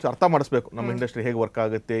ಬಂದವ್ರಿಗೆ ಇನ್ನೊಂದು ಅರ್ಥ ಮಾಡಿಸ್ಬೇಕು ನಮ್ಮ ಇಂಡಸ್ಟ್ರಿ ಹೇಗೆ ವರ್ಕ್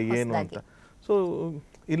ಆಗುತ್ತೆ ಏನು ಅಂತ. ಸೊ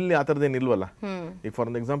ಇಲ್ಲಿ ಆ ಥರದ್ದೇನು ಇಲ್ವಲ್ಲ. ಈಗ ಫಾರ್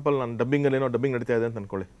ಎಕ್ಸಾಂಪಲ್ ನಾನು ಡಬ್ಬಿಂಗಲ್ಲಿ ಏನೋ ಡಬ್ಬಿಂಗ್ ನಡೀತಾ ಇದೆ ಅಂತ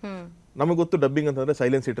ಅನ್ಕೊಳ್ಳಿ, ನಮಗೆ ಗೊತ್ತು ಡಬ್ಬಿಂಗ್ ಅಂತಂದ್ರೆ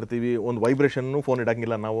ಸೈಲೆನ್ಸ್ ಇಟ್ಟಿರ್ತೀವಿ, ಒಂದು ವೈಬ್ರೇಷನ್ ಫೋನ್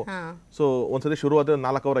ಇಡಂಗಿಲ್ಲ ನಾವು. ಸೊ ಒಂದ್ಸತಿ ಶುರು ಆದ್ರೆ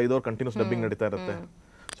 4 hour 5 hour ಕಂಟಿನ್ಯೂಸ್ ಡಬ್ಬಿಂಗ್ ನಡೀತಾ ಇರುತ್ತೆ.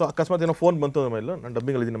 ಸೊ ಅಕಸ್ಮಾತ್ ಏನೋ ಫೋನ್ ಬಂತು ಮೇಲೆ ನಾನು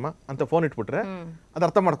ಡಬ್ಬಿಂಗ್ ಅಲ್ಲಿದ್ದೀನಮ್ಮ ಅಂತ ಫೋನ್ ಇಟ್ಬಿಟ್ರೆ ಅದು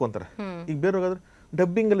ಅರ್ಥ ಮಾಡ್ಕೊಂತಾರೆ. ಈಗ ಬೇರೆ ಹೋಗಾದ್ರೆ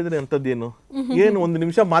ಡಬ್ಬಿಂಗ್ ಅಲ್ಲಿ ಇದ್ರೆ ಎಂತದ್ದೇನು ಏನು ಒಂದು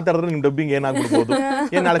ನಿಮಿಷ ಮಾತಾಡಿದ್ರೆ ನಿಮ್ ಡಬ್ಬಿಂಗ್ ಏನಾಗ್ಬಿಡ್ಬೋದು,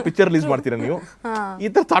 ಏನ್ ನಾಳೆ ಪಿಕ್ಚರ್ ರಿಲೀಸ್ ಮಾಡ್ತೀರಾ ನೀವು, ಈ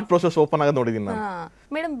ತರ ಥಾಟ್ ಪ್ರೊಸೆಸ್ ಓಪನ್ ಆಗೋದು ನೋಡಿದೀನಿ ನಾನು.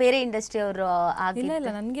 ಮೇಡಮ್ ಬೇರೆ ಇಂಡಸ್ಟ್ರಿ ಅವರು ಇಲ್ಲ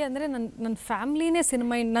ಇಲ್ಲ, ನನಗೆ ಅಂದ್ರೆ ನನ್ನ ಫ್ಯಾಮಿಲಿನೇ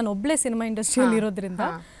ಸಿನಿಮಾ, ನಾನು ಒಬ್ಳೆ ಸಿನಿಮಾ ಇಂಡಸ್ಟ್ರಿಯಲ್ಲಿ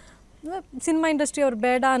ಇರೋದ್ರಿಂದ ಸಿನಿಮಾ ಇಂಡಸ್ಟ್ರಿ ಅವ್ರು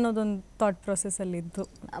ಬೇಡ ಅನ್ನೋದೊಂದು ಥಾಟ್ ಪ್ರೊಸೆಸ್ ಅಲ್ಲಿ ಇದ್ದು.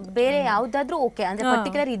 ಬೇರೆ ಯಾವ್ದಾದ್ರು ಓಕೆ ಅಂದ್ರೆ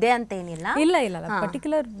ಪರ್ಟಿಕ್ಯುಲರ್ ಇದೆ ಅಂತ ಏನಿಲ್ಲ. ಇಲ್ಲ ಇಲ್ಲ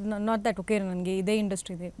ಪರ್ಟಿಕ್ಯುಲರ್ ನಾಟ್ ದಟ್ ಓಕೆ, ನನಗೆ ಇದೇ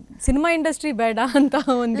ಇಂಡಸ್ಟ್ರಿ ಇದೆ, ಸಿನಿಮಾ ಇಂಡಸ್ಟ್ರಿ ಬೇಡ ಅಂತ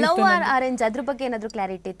ಒಂದು. ಲವ್ ಆರ್ ಅರೇಂಜ್ ಅದ್ರ ಬಗ್ಗೆ ಏನಾದ್ರು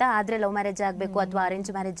ಕ್ಲಾರಿಟಿ ಇತ್ತಾ? ಆದ್ರೆ ಲವ್ ಮ್ಯಾರೇಜ್ ಆಗ್ಬೇಕು ಅಥವಾ ಅರೇಂಜ್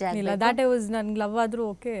ಮ್ಯಾರೇಜ್ ಆಗ್ಬೇಕು? ಇಲ್ಲ, ದಟ್ ವಾಸ್ ನನ್ಗೆ ಲವ್ ಆದ್ರೂ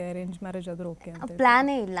ಓಕೆ, ಅರೇಂಜ್ ಮ್ಯಾರೇಜ್ ಆದ್ರೂ ಓಕೆ ಅಂತ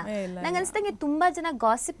ಪ್ಲಾನೇ ಇಲ್ಲ. ನಂಗೆ ಅನ್ಸ್ತಂಗೆ ತುಂಬಾ ಜನ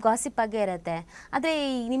ಗಾಸಿಪ್ ಆಗೇ ಇರತ್ತೆ. ಆದ್ರೆ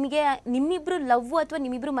ನಿಮಗೆ ನಿಮ್ಮಿಬ್ರು ಲವ್ ಅಥವಾ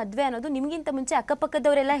ನಿಮ್ಮಿಬ್ರು ಮದ್ವೆ ಅನ್ನೋದು ನಿಮ್ಗಿಂತ ಮುಂಚೆ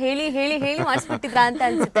ಅಕ್ಕಪಕ್ಕದವರೆಲ್ಲ ಹೇಳಿ ಹೇಳಿ ಹೇಳಿ ಮಾಡಿಸ್ಬಿಟ್ಟಿದ್ರ ಅಂತ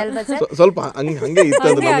ಅನ್ಸುತ್ತೆ ಅಲ್ವಾ ಸರ್? ಸ್ವಲ್ಪ ಹಂಗೆ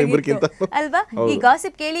ಇತ್ತು ಅಲ್ವಾ? ಈ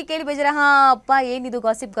ಗಾಸಿಪ್ ಕೇಳಿ ಕೇಳಿ ಬೇಜಾರ, ಹಾ ಅಪ್ಪ ಏನಿದು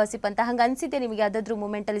ಗಾಸಿಪ್ ಅಂತ ಹಂಗ ಅನ್ಸಿದೆ ನಿಮಗೆ ಯಾವ್ದಾದ್ರು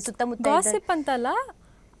ಮೂಮೆಂಟ್ ಅಲ್ಲಿ ಸುತ್ತಮುತ್ತ? ಗಾಸಿಪ್ ಅಂತಲ್ಲ,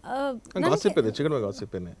 ಗಾಸಿಪ್ ಇದೆ, ಚಿಕನ್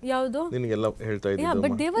ಗಾಸಿಪ್ ಏನೇ ಯಾವುದು ನಿನಗೆಲ್ಲ ಹೇಳ್ತಾ ಬಟ್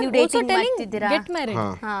ಇದ್ದೀನಿ. They were also telling get married.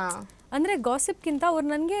 ಅಂದ್ರೆ ಗಾಸಿಪ್ಗಿಂತ ಅವ್ರು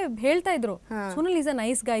ನನಗೆ ಹೇಳ್ತಾ ಇದ್ರು, Sonal is a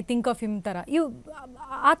nice ಗಾಯ್, think of him ತರ. ಇವ್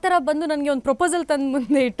ಆ ತರ ಬಂದು ನನಗೆ ಒಂದು ಪ್ರಪೋಸಲ್ ತಂದು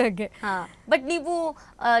ಮುಂದೆ ಇಟ್ಟಾಗೆ. ಬಟ್ ನೀವು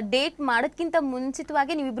ಡೇಟ್ ಮಾಡೋದ್ಕಿಂತ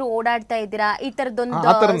ಮುಂಚಿತವಾಗಿ ನೀವಿಬ್ರು ಓಡಾಡ್ತಾ ಇದ್ದೀರಾ, ಈ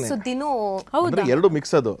ತರದೊಂದು ಸುದ್ದಿನೂ ಎರಡು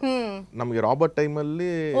ಮಿಕ್ಸ್ ಅದು. ನಮಗೆ ರಾಬರ್ಟ್ ಟೈಮ್ ಅಲ್ಲಿ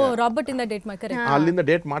ರಾಬರ್ಟ್ ಇಂದ ಡೇಟ್ ಮಾಡಿ ಅಲ್ಲಿಂದ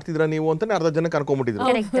ಡೇಟ್ ಮಾಡ್ತಿದ್ರಾ ನೀವು ಅಂತಾನೆ ಅರ್ಧ ಜನ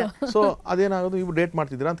ಅನ್ಕೊಂಡ್ಬಿಟ್ಟಿದ್ರು. ಸೊ ಅದೇನಾಗೋದು, ಇವ್ರು ಡೇಟ್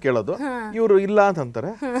ಮಾಡ್ತಿದ್ದೀರಾ ಅಂತ ಕೇಳೋದು, ಇವ್ರು ಇಲ್ಲ ಅಂತ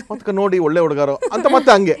ಅಂತಾರೆ, ಮತ್ತೆ ನೋಡಿ ಒಳ್ಳೆ ಹುಡುಗಾರೋ ಅಂತ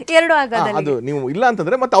ಮತ್ತೆ ಹಂಗೆ ಎರಡು ಅದು ನೀವು ಇಲ್ಲ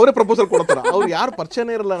ಅಂತಂದ್ರೆ ಮತ್ತೆ ಅವರೇ ಪ್ರಪೋಸಲ್ ಕೊಡ್ತಾರ. ಅವ್ರು ಯಾರು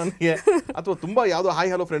ಪರಿಚಯನೇ ಇರಲ್ಲ ನನಗೆ, ಅಥವಾ ತುಂಬಾ ಯಾವ್ದೋ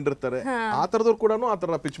ಹಾಯ್ ಹಲೋ ಫ್ರೆಂಡ್ ಇರ್ತಾರೆ, ಆ ತರದವ್ರು ಕೂಡ ಆ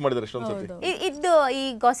ತರ ಪಿಚ್ ಮಾಡಿದಾರೆ ಎಷ್ಟೊಂದ್ಸತಿ. ಇದು ಈ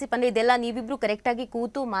ಗಾಸಿಪ್ ಅಂದ್ರೆ ಇದೆಲ್ಲ ನೀವಿಬ್ರು ಕರೆಕ್ಟ್ ಆಗಿ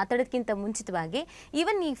ಕೂತು ಮಾತಾಡೋದಕ್ಕಿಂತ ಮುಂಚಿತವಾಗಿ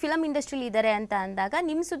ಈವನ್ ಈ ಫಿಲಂ ಇಂಡಸ್ಟ್ರಿಲಿ ಇದಾರೆ ಅಂತ ಅಂದಾಗ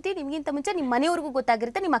ನಿಮ್ ಸುದ್ದಿ ನಿಮ್ಗಿಂತ ಮುಂಚೆ ನಿಮ್ ಮನೆಯವ್ರಿಗೂ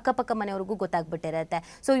ಗೊತ್ತಾಗಿರುತ್ತೆ, ನಿಮ್ಮ ಅಕ್ಕಪಕ್ಕ ಮನೆಯವ್ರಿಗೂ ಗೊತ್ತಾಗ್ಬಿಟ್ಟಿರತ್ತೆ.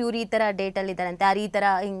 ಸೊ ಇವ್ರು ಈ ತರ ಡೇಟ್ ಅಲ್ಲಿ ಇದಾರಂತೆ, ಈ ತರ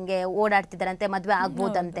ಹಿಂಗೆ ಓಡಾಡ್ತಿದಾರಂತೆ, ಮದ್ವೆ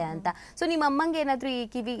ಆಗ್ಬೋದಂತೆ ಅಂತ. ಸೊ ನಿಮ್ಮ ಅಮ್ಮಂಗೆ ಏನಾದ್ರು ಈ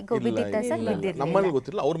ಕಿವಿ ಬಿದ್ದಿತ್ತ ಸರ್? ನಮ್ಮಲ್ಲಿ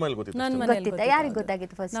ಗೊತ್ತಿಲ್ಲ, ಅವ್ರ ಮೇಲೆ ಗೊತ್ತಿತ್ತ? ಯಾರಿಗೆ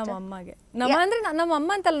ಗೊತ್ತಾಗಿತ್ತು ಫಸ್ಟ್? ನಮ್ಮ ಅಮ್ಮಗೆ. ನಮ್ಮ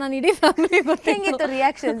ಅಮ್ಮ ಅಂತಲ್ಲ, ನಾನು ಇಡೀ ಫ್ಯಾಮಿಲಿ ಹೆಂಗಿತ್ತು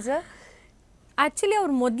ರಿಯಾಕ್ಷನ್ಸ್? ಆಕ್ಚುಲಿ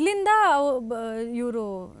ಅವ್ರು ಮೊದ್ಲಿಂದ ಇವರು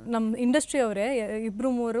ನಮ್ಮ ಇಂಡಸ್ಟ್ರಿ ಅವರೇ ಇಬ್ರು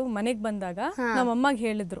ಮೂರು ಮನೆಗೆ ಬಂದಾಗ ನಮ್ಮ ಅಮ್ಮಗೆ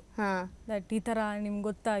ಹೇಳಿದ್ರು ದಟ್ ಈ ತರ ನಿಮ್ಗೆ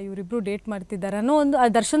ಗೊತ್ತಾ ಇವ್ರಿಬ್ರು ಡೇಟ್ ಮಾಡ್ತಿದ್ದಾರೆ ಅನ್ನೋ ಒಂದು,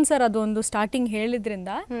 ದರ್ಶನ್ ಸರ್ ಅದೊಂದು ಸ್ಟಾರ್ಟಿಂಗ್ ಹೇಳಿದ್ರಿಂದ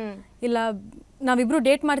ಇಲ್ಲ ನಾವಿಬ್ರು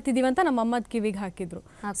ಡೇಟ್ ಮಾಡ್ತಿದೀವಿ ಅಂತ ನಮ್ಮ ಅಮ್ಮದ ಕಿವಿಗೆ ಹಾಕಿದ್ರು.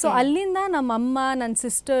 ಸೊ ಅಲ್ಲಿಂದ ನಮ್ಮ ಅಮ್ಮ, ನನ್ನ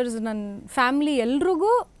ಸಿಸ್ಟರ್ಸ್, ನನ್ನ ಫ್ಯಾಮಿಲಿ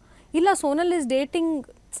ಎಲ್ರಿಗೂ ಇಲ್ಲ ಸೋನಲ್ ಇಸ್ ಡೇಟಿಂಗ್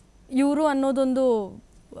ಇವರು ಅನ್ನೋದೊಂದು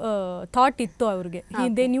ಥಾಟ್ ಇತ್ತು ಅವ್ರಿಗೆ.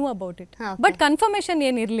 They new about it, but confirmation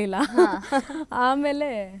ಏನಿರಲಿಲ್ಲ. ಆಮೇಲೆ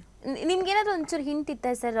ನಿಮ್ಗೇನಾದ್ರು ಒಂಚೂರು ಹಿಂಟ್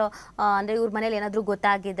ಇತ್ತ ಸರ್? ಅಂದ್ರೆ ಇವ್ರ ಮನೇಲಿ ಏನಾದ್ರು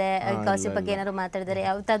ಗೊತ್ತಾಗಿದೆ, ಗಾಸಿಪ್ ಬಗ್ಗೆ ಏನಾದ್ರು ಮಾತಾಡಿದಾರೆ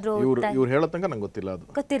ಯಾವತ್ತಾದ್ರೂ? ಇವ್ರು ಹೇಳೋ ತನಕ ನಂಗೆ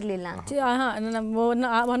ಗೊತ್ತಿರ್ಲಿಲ್ಲ.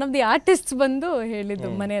 ಒನ್ ಆಫ್ ದಿ ಆರ್ಟಿಸ್ಟ್ ಬಂದು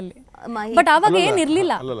ಹೇಳಿದ್ದು ಮನೆಯಲ್ಲಿ, ಬಟ್ ಅವಾಗ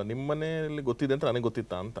ಏನಿರ್ಲಿಲ್ಲ. ಅಲ್ಲ ನಿಮ್ಮ ಮನೆಯಲ್ಲಿ ಗೊತ್ತಿದೆ ಅಂತ ನನಗೆ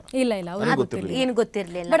ಗೊತ್ತಿತ್ತಾ ಅಂತ? ಇಲ್ಲ ಇಲ್ಲ, ಏನು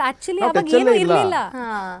ಗೊತ್ತಿರ್ಲಿಲ್ಲ. ಬಟ್ ಆಕ್ಚುಲಿ ಅವಾಗ ಏನು ಇರ್ಲಿಲ್ಲ,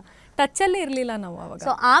 ಟಚ್ ಅಲ್ಲಿ ಇರ್ಲಿಲ್ಲ ನಾವು ಅವಾಗ.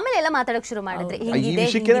 ಸೊ ಆಮೇಲೆ ಎಲ್ಲ ಮಾತಾಡಕ್ ಶುರು ಮಾಡಿದ್ರೆ ಈ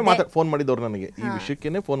ವಿಷಯಕ್ಕೇನೆ ಫೋನ್ ಮಾಡಿದವ್ರು ನನಗೆ, ಈ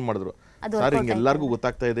ವಿಷಯಕ್ಕೇನೆ ಫೋನ್ ಮಾಡಿದ್ರು, ಸರ್ ಹಿಂಗೆ ಎಲ್ಲರಿಗೂ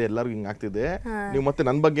ಗೊತ್ತಾಗ್ತಾ ಇದೆ, ಎಲ್ಲರಿಗೂ ಹಿಂಗ್ ಆಗ್ತಿದೆ, ನೀವು ಮತ್ತೆ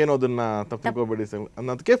ನನ್ನ ಬಗ್ಗೆ ಏನೋ ಅದನ್ನ ತಪ್ಪು ತಿಳ್ಕೊಬೇಡಿ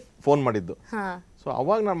ಅನ್ನೋದಕ್ಕೆ ಫೋನ್ ಮಾಡಿದ್ದು. ಸೊ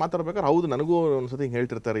ಅವಾಗ ನಾನು ಮಾತಾಡ್ಬೇಕಾದ್ರೆ ಹೌದು ನನಗೂ ಒಂದ್ಸತಿ ಹಿಂಗೆ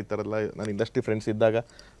ಹೇಳ್ತಿರ್ತಾರೆ ಈ ಥರ ಎಲ್ಲ. ನನ್ನ ಇಂಡಸ್ಟ್ರಿ ಫ್ರೆಂಡ್ಸ್ ಇದ್ದಾಗ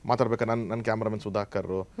ಮಾತಾಡ್ಬೇಕಾದ್ರೆ ನನ್ನ ಕ್ಯಾಮ್ರಾಮನ್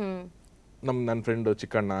ಸುಧಾಕರ್, ನನ್ನ ಫ್ರೆಂಡ್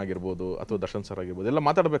ಚಿಕ್ಕಣ್ಣ ಆಗಿರ್ಬೋದು ಅಥವಾ ದರ್ಶನ್ ಸರ್ ಆಗಿರ್ಬೋದು, ಎಲ್ಲ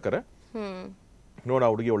ಮಾತಾಡ್ಬೇಕಾರೆ ನೋಡ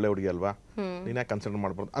ಹುಡುಗಿ ಒಳ್ಳೆ ಹುಡುಗಿ ಅಲ್ವಾ, ನೀನ್ ಯಾಕೆ ಕನ್ಸಿಡರ್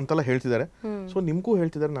ಮಾಡ್ಬಾರ್ದು ಅಂತೆಲ್ಲ ಹೇಳ್ತಿದ್ದಾರೆ. ಸೊ ನಿಮ್ಗೂ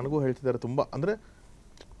ಹೇಳ್ತಿದ್ದಾರೆ, ನನಗೂ ಹೇಳ್ತಿದ್ದಾರೆ ತುಂಬಾ. ಅಂದ್ರೆ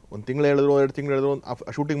ಒಂದ್ ತಿಂಗಳು ಹೇಳಿದ್ರು, 2 ತಿಂಗಳು ಹೇಳಿದ್ರು,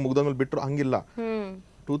 ಶೂಟಿಂಗ್ ಮುಗ್ದಾದ್ಮೇಲೆ ಬಿಟ್ಟರು, ಹಂಗಿಲ್ಲ.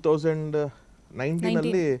 2019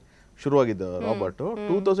 ಅಲ್ಲಿ ಶುರುವಾಗಿದ್ದ ರಾಬರ್ಟ್,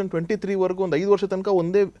 2023 ವರ್ಗು ಒಂದು 5 ವರ್ಷ ತನಕ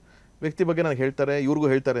ಒಂದೇ ವ್ಯಕ್ತಿ ಬಗ್ಗೆ ನನಗೆ ಹೇಳ್ತಾರೆ, ಇವ್ರಿಗೂ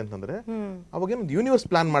ಹೇಳ್ತಾರೆ ಅಂತಂದ್ರೆ ಅವಾಗೇನು ಯೂನಿವರ್ಸ್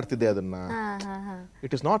ಪ್ಲಾನ್ ಮಾಡ್ತಿದ್ದೆ ಅದನ್ನ.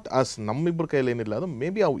 ಇಟ್ ಇಸ್ ನಾಟ್ ಅಸ್, ನಮ್ಮಿಬ್ಬರ ಕೈಯಲ್ಲಿ ಏನಿಲ್ಲ, ಅದು ಮೇ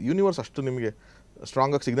ಬಿ ಆ ಯೂನಿವರ್ಸ್ ಅಷ್ಟು ನಿಮಗೆ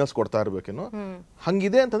ಸ್ಟ್ರಾಂಗ್ ಆಗಿ ಸಿಗ್ನಲ್ಸ್ ಕೊಡ್ತಾ ಇರ್ಬೇಕೇನೋ,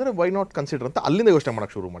 ಹಂಗಿದೆ ಅಂತಂದ್ರೆ ವೈ ನಾಟ್ ಕನ್ಸಿಡರ್ ಅಂತ ಅಲ್ಲಿಂದ ಯೋಚನೆ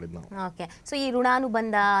ಮಾಡಕ್ ಶುರು ಮಾಡಿದ್ ನಾವು. ಓಕೆ. ಸೊ ಈ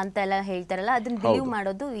ಋಣಾನುಬಂಧ ಅಂತೆಲ್ಲ ಹೇಳ್ತಾರಲ್ಲ, ಅದನ್ನ ಬಿಲೀವ್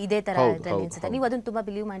ಮಾಡೋದು ಇದೇ ತರ ಅನ್ಸುತ್ತೆ. ನೀವು ಅದನ್ನ ತುಂಬಾ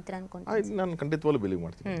ಬಿಲೀವ್ ಮಾಡ್ತೀರಾ ಅನ್ಕೊಂತೀನಿ? ನಾನು ಖಂಡಿತವಾಗ್ಲೂ ಬಿಲೀವ್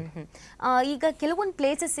ಮಾಡ್ತೀನಿ. ಈಗ ಕೆಲವೊಂದು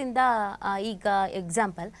ಪ್ಲೇಸಸ್ ಇಂದ, ಈಗ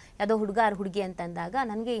ಎಕ್ಸಾಂಪಲ್ ಯಾವುದೋ ಹುಡುಗಿ ಅಂತಂದಾಗ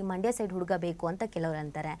ನನಗೆ ಈ ಮಂಡ್ಯ ಸೈಡ್ ಹುಡುಗ ಬೇಕು ಅಂತ ಕೆಲವ್ರು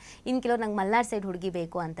ಅಂತಾರೆ, ಇನ್ನು ಕೆಲವ್ರು ನಂಗೆ ಮಲ್ನಾಡ್ ಸೈಡ್ ಹುಡುಗಿ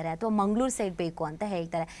ಬೇಕು ಅಂತಾರೆ, ಅಥವಾ ಮಂಗಳೂರು ಸೈಡ್ ಬೇಕು ಅಂತ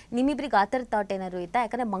ಹೇಳ್ತಾರೆ. ನಿಮ್ಮಿಬ್ರಿಗೆ ಆ ಥರ ಥಾಟ್ ಏನಾದ್ರು ಇತ್ತಾ?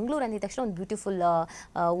 ಯಾಕಂದ್ರೆ ಮಂಗಳೂರು ಅಂದಿದ ತಕ್ಷಣ ಒಂದು ಬ್ಯೂಟಿಫುಲ್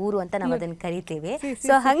ಊರು ಅಂತ ನಾವು ಅದನ್ನ ಕರಿತೀವಿ.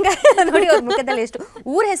 ಸೊ ಹಂಗಾಗಿ ನೋಡಿ ಅವ್ರ ಮುಖದಲ್ಲಿ ಎಷ್ಟು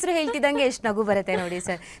ಊರ ಹೆಸರು ಹೇಳ್ತಿದ್ದಂಗೆ ಎಷ್ಟು ನಗು ಬರುತ್ತೆ ನೋಡಿ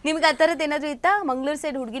ಸರ್. ನಿಮ್ಗೆ ಆ ಥರದ್ದು ಏನಾದ್ರು ಇತ್ತಾ? ಮಂಗಳೂರು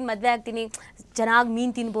ಸೈಡ್ ಹುಡುಗಿನ ಮದ್ವೆ ಆಗ್ತೀನಿ, ಚೆನ್ನಾಗಿ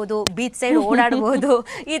ಮೀನ್ ತಿನ್ಬೋದು, ಬೀಚ್ ಸೈಡ್ ಓಡಾಡ್ಬೋದು,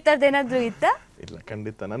 ಈ ಥರದ್ದು ಏನಾದ್ರು ಇತ್ತಾ? ಇಲ್ಲ,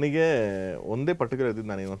 ಖಂಡಿತ. ನನಗೆ ಒಂದೇ ಪರ್ಟಿಕ್ಯುಲರ್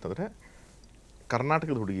ಇದ್ದಿದ್ದು ನಾನು ಏನು ಅಂತಂದ್ರೆ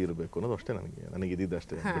ಕರ್ನಾಟಕದ ಹುಡುಗಿ ಇರಬೇಕು ಅನ್ನೋದು ಅಷ್ಟೇ ನನಗೆ ಇದ್ದಿದ್ದು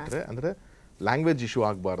ಅಷ್ಟೇ. ಬಿಟ್ಟರೆ ಅಂದರೆ ಲ್ಯಾಂಗ್ವೇಜ್ ಇಶ್ಯೂ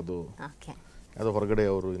ಆಗಬಾರ್ದು, ಯಾವುದೋ ಹೊರಗಡೆ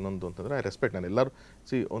ಅವರು ಇನ್ನೊಂದು ಅಂತಂದರೆ ಐ ರೆಸ್ಪೆಕ್ಟ್. ನಾನು ಎಲ್ಲರೂ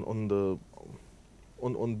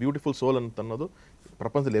ಒಂದು ಬ್ಯೂಟಿಫುಲ್ ಸೋಲ್ ಅಂತ ಅನ್ನೋದು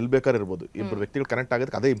ಪ್ರಪಂಚದಲ್ಲಿ ಎಲ್ಲಿ ಬೇಕಾದ್ರೆ ಇರ್ಬೋದು, ಇಬ್ಬರು ವ್ಯಕ್ತಿಗಳು ಕನೆಕ್ಟ್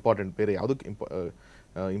ಆಗೋದಕ್ಕೆ ಅದೇ ಇಂಪಾರ್ಟೆಂಟ್, ಬೇರೆ ಯಾವುದಕ್ಕೆ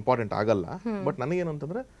ಇಂಪಾರ್ಟೆಂಟ್ ಆಗಲ್ಲ. ಬಟ್ ನನಗೇನು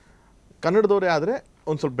ಅಂತಂದರೆ ಕನ್ನಡದವರೇ ಆದರೆ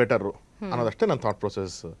ಒಂದು ಸ್ವಲ್ಪ ಬೆಟರು ಅನ್ನೋದಷ್ಟೇ ನನ್ನ ಥಾಟ್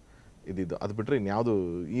ಪ್ರೊಸೆಸ್ ಇದ್ದಿದ್ದು. ಅದು ಬಿಟ್ಟರೆ ಇನ್ಯಾವುದು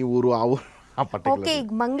ಈ ಊರು ಆ ಊರು ಓಕೆ, ಈಗ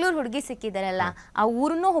ಮಂಗಳೂರು ಹುಡುಗಿ ಸಿಕ್ಕಿದಾರಲ್ಲ, ಆ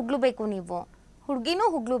ಊರನ್ನು ಹೊಗ್ಲಬೇಕು ನೀವು, ಹುಡುಗಿನೂ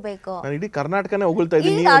ಹೊಗ್ಲಬೇಕು. ನಾನು ಇಡೀ ಕರ್ನಾಟಕನೇ ಹೊಗಳ್ತಾ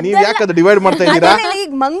ಇದ್ದೀನಿ, ನೀವು ಯಾಕೆ ಅದು ಡಿವೈಡ್ ಮಾಡ್ತಾ ಇದ್ದೀರಾ?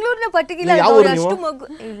 ಈಗ ಮಂಗಳೂರಿನ ಪರ್ಟಿಕ್ಯುಲರ್ ಅಷ್ಟು ಮಗು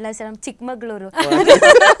ಇಲ್ಲ ಸರ್, ನಮ್ಮ ಚಿಕ್ಕಮಗಳೂರು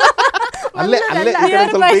ಅಲ್ಲೇ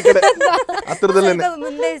ಸ್ವಲ್ಪ ಈ ಕಡೆ ಹತ್ರದಲ್ಲೇ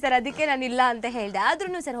ಮುಂದೆ ಸರ್, ಅದಕ್ಕೆ ನಾನು ಇಲ್ಲ ಅಂತ ಹೇಳ್ದೆ.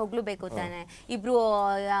 ಆದ್ರೂ ಸರ್ ಹೋಗ್ಲಬೇಕು ತಾನೆ, ಇಬ್ರು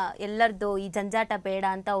ಎಲ್ಲರದು ಈ ಜಂಜಾಟ ಬೇಡ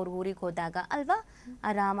ಅಂತ ಅವ್ರ ಊರಿಗೆ ಹೋದಾಗ ಅಲ್ವಾ,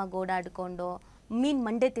 ಆರಾಮಾಗಿ ಓಡಾಡ್ಕೊಂಡು ಮೀನ್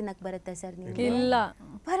ಮಂಡೆ ತಿನ್ನಕ್ ಬರುತ್ತೆ ಸರ್ ನಿಮ್ಗೆ? ಇಲ್ಲ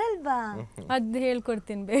ಬರಲ್ವಾ? ಅದ್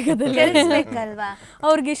ಹೇಳ್ಕೊಡ್ತೀನಿ ಬೇಕಲ್ವಾ.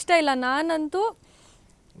 ಅವ್ರಿಗೆ ಇಷ್ಟ ಇಲ್ಲ, ನಾನಂತೂ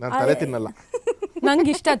ನಾನು ತಲೆ ತಿನ್ನಲ್ಲ.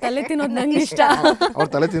 ನಂಗೆ ಇಷ್ಟ ತಲೆ ತಿನ್ನೋದು, ನಂಗೆ ಇಷ್ಟ. ಅವ್ರು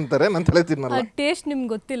ತಲೆ ತಿಂತಾರೆ, ನಾನು ತಲೆ ತಿನ್ನಲ್ಲ. ಆ ಟೇಸ್ಟ್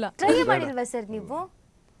ನಿಮ್ಗೆ ಗೊತ್ತಿಲ್ಲ. ಟ್ರೈ ಮಾಡಿಲ್ವಾ ಸರ್ ನೀವು?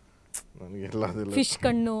 ನನಗೆಲ್ಲ ಫಿಶ್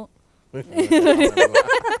ಕಣ್ಣು,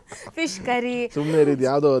 ಫಿಶ್ ಕರಿ. ಸುಮ್ಮನೆ ಇರಿದು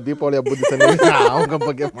ಯಾವ್ದೋ ದೀಪಾವಳಿ ಹಬ್ಬದ ದಿವಸ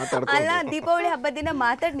ಬಗ್ಗೆ ಮಾತಾಡ್ತಾರೆ. ಅಲ್ಲ, ದೀಪಾವಳಿ ಹಬ್ಬದ ದಿನ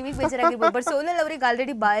ಮಾತಾಡಿ ನಿಮಗೆ ಬೇಜಾರಾಗಿರ್ಬೋದು, ಬಟ್ ಸೋನಲ್ ಅವ್ರಿಗೆ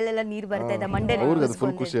ಆಲ್ರೆಡಿ ಬಾಯಲ್ಲೆಲ್ಲ ನೀರ್ ಬರ್ತಾ ಇದೆ, ಮಂಡೆ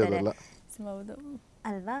ಫುಲ್ ಖುಷಿ ಅದಲ್ಲ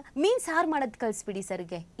ಅಲ್ವಾ? ಮೀನ್ ಸಾರು ಮಾಡೋದ್ ಕಲ್ಸ್ಬಿಡಿ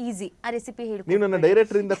ಸರ್ಗೆ, ಈಸಿ. ಆ ರೆಸಿಪಿ ಹೇಳಿ. ನೀವು ನನ್ನ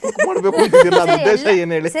ಡೈರೆಕ್ಟರ್ ಇಂದ ಕುಕ್ ಮಾಡಬೇಕು ಅಂತಿದ್ದೀರಾ, ಅದು ಉದ್ದೇಶ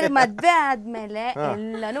ಏನು ಹೇಳಿ? ಸರ್ ಮದ್ವೆ ಆದ್ಮೇಲೆ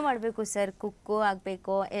ಎಲ್ಲಾನು ಮಾಡ್ಬೇಕು ಸರ್, ಕುಕ್ಕು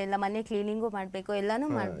ಆಗ್ಬೇಕು, ಎಲ್ಲ ಮನೆ ಕ್ಲೀನಿಂಗು ಮಾಡ್ಬೇಕು, ಎಲ್ಲಾನು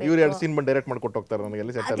ಮಾಡ್ಬೇಕು. ಇವ್ರು 2 ಸೀನ್ ಬಂದು ಡೈರೆಕ್ಟ್ ಮಾಡ್ಕೊಟ್ಟು ಹೋಗ್ತಾರೆ ನನಗೆ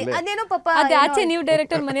ಎಲ್ಲ ಸೆಟ್ ಅಲ್ಲಿ. ಅದೇನೋ ಪಾಪ ಅದೇ ಆಚೆ ನೀವು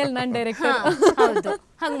ಡೈರೆಕ್ಟರ್, ಮನೆಯಲ್ಲಿ ನಾನು ಡೈರೆಕ್ಟರ್. ಹೌದು,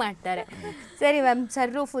 ಹಂಗ್ ಮಾಡ್ತಾರೆ. ಸರಿ ಮ್ಯಾಮ್,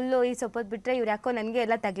 ಸರ್ರು ಫುಲ್ಲು ಈ ಸೊಪ್ಪದ್ ಬಿಟ್ರೆ ಇವ್ರು ಯಾಕೋ ನನಗೆ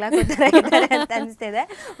ಎಲ್ಲ ತಗ್ಲಾಕೋತಾರೆ ಅಂತ ಅನಿಸ್ತಿದೆ.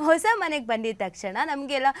 ಹೊಸ ಮನೆಗೆ ಬಂದಿದ ತಕ್ಷಣ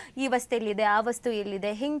ನಮಗೆಲ್ಲ ಈ ವಸ್ತು ಎಲ್ಲಿದೆ, ಆ ವಸ್ತು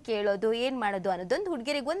ಎಲ್ಲಿದೆ, ಹೆಂಗ್ ಕೇಳೋದು, ಏನ್ ಮಾಡೋದು ಅನ್ನೋದೊಂದು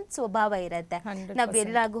ಹುಡುಗಿರಿಗೆ ಒಂದು ಸ್ವಭಾವ ಇರತ್ತೆ. ನಾವ್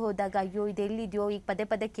ಎಲ್ಲಾಗೂ ಹೋದಾಗ ಅಯ್ಯೋ ಇದು ಎಲ್ಲಿದ್ಯೋ, ಈಗ ಪದೇ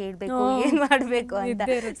ಪದೇ ಕೇಳ್ಬೇಕು, ಏನ್ ಮಾಡ್ಬೇಕು ಅಂತ.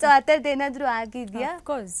 ಸೊ ಆ ಥರದ್ದು ಏನಾದ್ರು ಆಗಿದ್ಯಾ?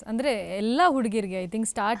 ಅಫ್ಕೋರ್ಸ್, ಅಂದ್ರೆ ಎಲ್ಲಾ ಹುಡುಗಿರಿಗೆ ಐ ಥಿಂಕ್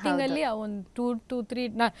ಸ್ಟಾರ್ಟಿಂಗ್ ಅಲ್ಲಿ ಒಂದು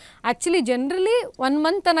 2-3 ಆಕ್ಚುಲಿ ಜನರಲಿ 1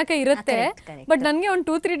 ಮಂತ್ ತನಕ ಇರುತ್ತೆ, ಬಟ್ ನನಗೆ ಒಂದು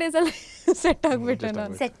 2-3 ಡೇಸ್ ಅಲ್ಲಿ ಸೆಟ್ ಆಗ್ಬಿಟ್ಟೆ.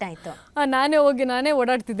 ನಾನು ಸೆಟ್ ಆಯ್ತು, ನಾನೇ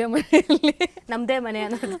ಓಡಾಡ್ತಿದ್ದೆ ಮನೆಯಲ್ಲಿ, ನಮ್ದೇ ಮನೆ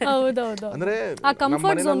ಅನ್ನೋದು. ಹೌದೌದು, ಅಂದ್ರೆ ಆ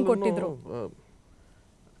ಕಂಫರ್ಟ್ ಝೋನ್ ಕೊಟ್ಟಿದ್ರು.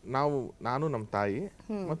 ನಾನು ನಮ್ಮ ತಾಯಿ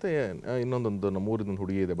ಮತ್ತೆ ಇನ್ನೊಂದೊಂದು ನಮ್ಮ ಊರಿನೊಂದು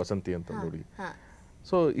ಹುಡುಗಿ ಇದೆ, ಬಸಂತಿ ಅಂತ ಒಂದು ಹುಡುಗಿ.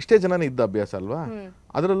 ಸೊ ಇಷ್ಟೇ ಜನನೇ ಇದ್ದ ಅಭ್ಯಾಸ ಅಲ್ವಾ,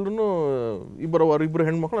 ಅದರಲ್ಲೂ ಇಬ್ಬರು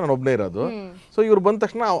ಹೆಣ್ಮಕ್ಳು, ನಾನು ಒಬ್ಬನೇ ಇರೋದು. ಸೊ ಇವ್ರು ಬಂದ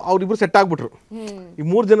ತಕ್ಷಣ ಅವ್ರಿಬ್ರು ಸೆಟ್ ಆಗ್ಬಿಟ್ರು. ಈ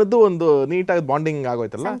 3 ಜನದ್ದು ಒಂದು ನೀಟಾಗಿ ಬಾಂಡಿಂಗ್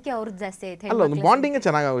ಆಗೋಯ್ತಲ್ಲ, ಅಲ್ಲ ಒಂದು ಬಾಂಡಿಂಗ್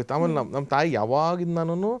ಚೆನ್ನಾಗಿ ಆಗೋಯ್ತು. ಆಮೇಲೆ ನಮ್ಮ ತಾಯಿ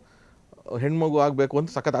ಯಾವಾಗಿಂದಾನು ಹೆಣ್ಮಗು ಆಗ್ಬೇಕು ಅಂತ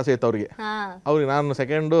ಸಖತ್ ಆಸೆ ಇತ್ತು ಅವ್ರಿಗೆ. ನಾನು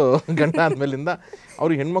ಸೆಕೆಂಡು ಗಂಡ ಆದ್ಮೇಲಿಂದ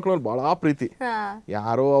ಅವ್ರಿಗೆ ಹೆಣ್ಮಕ್ಳು ಭಾಳ ಪ್ರೀತಿ.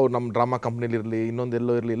 ಯಾರೋ ಅವ್ರು ನಮ್ಮ ಡ್ರಾಮಾ ಕಂಪ್ನಿಲಿ ಇರಲಿ,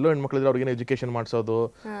 ಇನ್ನೊಂದೆಲ್ಲೋ ಇರಲಿ, ಎಲ್ಲೋ ಹೆಣ್ಮಕ್ಳಿದ್ರೆ ಅವ್ರಿಗೇನು ಎಜುಕೇಶನ್ ಮಾಡಿಸೋದು,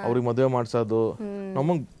 ಅವ್ರಿಗೆ ಮದುವೆ ಮಾಡಿಸೋದು,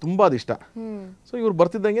 ನಮಗೆ ತುಂಬ ಅದು ಇಷ್ಟ. ಸೊ ಇವ್ರು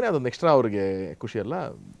ಬರ್ತಿದ್ದಂಗೆ ಅದೊಂದು ಎಕ್ಸ್ಟ್ರಾ ಅವ್ರಿಗೆ ಖುಷಿ ಅಲ್ಲ.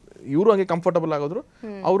 ಇವರು ಹಂಗೆ ಕಂಫರ್ಟಬಲ್ ಆಗೋದ್ರು,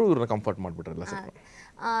 ಅವರು ಇವ್ರನ್ನ ಕಂಫರ್ಟ್ ಮಾಡಿಬಿಟ್ರಲ್ಲ ಸರ್.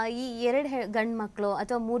 ಈ 2 ಗಂಡು ಮಕ್ಕಳು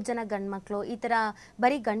ಅಥವಾ 3 ಜನ ಗಂಡು ಮಕ್ಕಳು, ಈ ತರ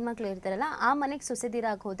ಬರೀ ಗಂಡು ಮಕ್ಕಳು ಇರ್ತಾರಲ್ಲ, ಆ ಮನೆಗೆ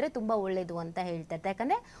ಸೊಸೆದಿರಾಗಿ ಹೋದ್ರೆ ತುಂಬಾ ಒಳ್ಳೇದು ಅಂತ ಹೇಳ್ತಾರೆ.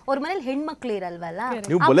 ಯಾಕಂದ್ರೆ ಅವ್ರ ಮನೇಲಿ ಹೆಣ್ಮಕ್ಳು ಇರಲ್ವಲ್ಲ.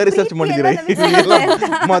 ನೀವು ಬಲೆ ರಿಸರ್ಚ್ ಮಾಡಿದ್ದೀರಾ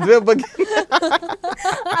ಮದುವೆ ಬಗ್ಗೆ,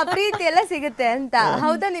 ಆ ಪ್ರೀತಿ ಎಲ್ಲ ಸಿಗುತ್ತೆ ಅಂತ.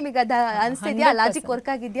 ಹೌದಾ, ನಿಮಗೆ ಅದ ಅನ್ಸ್ತಿದ್ಯಾ? ಲಾಜಿಕ್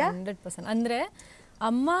ವರ್ಕ್ ಆಗಿದ್ಯಾ? 100%. ಅಂದ್ರೆ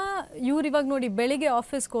ಅಮ್ಮ ಇವ್ರು ಇವಾಗ ನೋಡಿ, ಬೆಳಿಗ್ಗೆ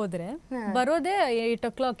ಆಫೀಸ್ಗೆ ಹೋದ್ರೆ ಬರೋದೇ 8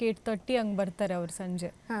 o'clock 8:30 ಹಂಗೆ ಬರ್ತಾರೆ ಅವ್ರು ಸಂಜೆ.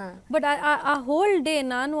 ಬಟ್ ಆ ಹೋಲ್ ಡೇ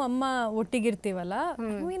ನಾನು ಅಮ್ಮ ಒಟ್ಟಿಗಿರ್ತೀವಲ್ಲ,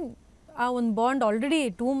 ಮೀನ್ ಆ ಒಂದು ಬಾಂಡ್ ಆಲ್ರೆಡಿ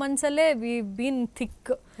 2 months ಅಲ್ಲೇ ವಿ ಬೀನ್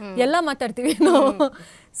ಥಿಕ್, ಎಲ್ಲ ಮಾತಾಡ್ತೀವಿ ನಾವು.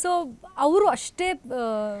 ಸೊ ಅವರು ಅಷ್ಟೇ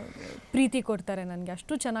ಪ್ರೀತಿ ಕೊಡ್ತಾರೆ ನನಗೆ,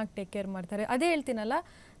 ಅಷ್ಟು ಚೆನ್ನಾಗಿ ಟೇಕ್ ಕೇರ್ ಮಾಡ್ತಾರೆ. ಅದೇ ಹೇಳ್ತೀನಲ್ಲ,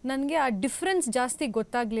 ನನಗೆ ಆ ಡಿಫ್ರೆನ್ಸ್ ಜಾಸ್ತಿ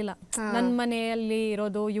ಗೊತ್ತಾಗ್ಲಿಲ್ಲ. ನನ್ನ ಮನೆಯಲ್ಲಿ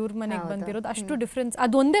ಇರೋದು, ಇವ್ರ ಮನೆಗೆ ಬಂದಿರೋದು, ಅಷ್ಟು ಡಿಫ್ರೆನ್ಸ್.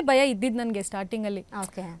 ಅದೊಂದೇ ಭಯ ಇದ್ದಿದ್ದು ನನಗೆ ಸ್ಟಾರ್ಟಿಂಗ್ ಅಲ್ಲಿ,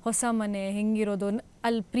 ಹೊಸ ಮನೆ ಹೆಂಗಿರೋದು.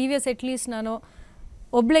 ಅಲ್ಲಿ ಪ್ರೀವಿಯಸ್ ಅಟ್ಲೀಸ್ಟ್ ನಾನು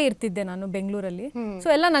ಒಬ್ಳೇ ಇರ್ತಿದ್ದೆ, ನಾನು ಬೆಂಗಳೂರಲ್ಲಿ. ಸೊ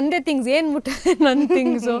ಎಲ್ಲ ನಂದೇ ಥಿಂಗ್ಸ್, ಏನು ಮುಟ್ಟೆ ನನ್ನ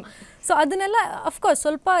ಥಿಂಗ್ಸು. ಸೊ ಅದನ್ನೆಲ್ಲ ಅಫ್ಕೋರ್ಸ್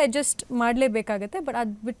ಸ್ವಲ್ಪ ಅಡ್ಜಸ್ಟ್ ಮಾಡಲೇಬೇಕಾಗತ್ತೆ. ಬಟ್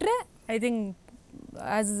ಅದು ಬಿಟ್ಟರೆ ಐ ಥಿಂಕ್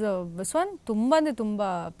ಆಸ್ ಬಸವನ್ ತುಂಬಾ ಅಂದ್ರೆ ತುಂಬಾ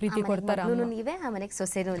ಪ್ರೀತಿ ಕೊಡ್ತಾರೆ. ನೀವೇ ಆ ಮನೆಗೆ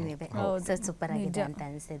ಸೊಸೆನೂ ನೀವೇ. ಸೂಪರ್ ಆಗಿದೆ ಅಂತ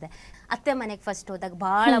ಅನಿಸ್ತಿದೆ. ಅತ್ತೆ ಮನೆಗೆ ಫಸ್ಟ್ ಹೋದಾಗ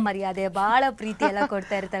ಬಹಳ ಮರ್ಯಾದೆ, ಬಹಳ ಪ್ರೀತಿ ಎಲ್ಲ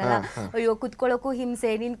ಕೊಡ್ತಾ ಇರ್ತಾರಲ್ಲ. ಅಯ್ಯೋ, ಕುತ್ಕೊಳ್ಳೋಕ್ಕೂ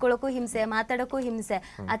ಹಿಂಸೆ, ನಿಂತ್ಕೊಳ್ಳೋಕ್ಕೂ ಹಿಂಸೆ, ಮಾತಾಡೋಕ್ಕೂ ಹಿಂಸೆ,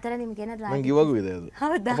 ಆ ಥರ ನಿಮ್ಗೆ ಏನಾದ್ರು? ನಂಗೆ ಇವಾಗೂ ಇದೆ ಅದು.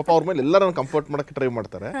 ಪಾಪ ಅವ್ರ ಮೇಲೆ ಎಲ್ಲ ನಾನು ಕಂಫರ್ಟ್ ಮಾಡಕ್ಕೆ ಟ್ರೈ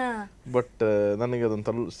ಮಾಡ್ತಾರೆ, ಬಟ್ ನನಗೆ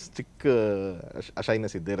ಅದೊಂದು ಚಿಕ್ಕ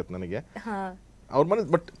ಶೈನೆಸ್ ಇದ್ದೇ ಇರುತ್ತೆ ನನಗೆ ಅವ್ರ ಮನೆ.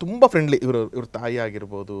 ಬಟ್ ತುಂಬಾ ಫ್ರೆಂಡ್ಲಿ. ಇವ್ರ ತಾಯಿ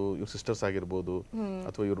ಆಗಿರ್ಬೋದು, ಇವ್ರ ಸಿಸ್ಟರ್ಸ್ ಆಗಿರ್ಬೋದು,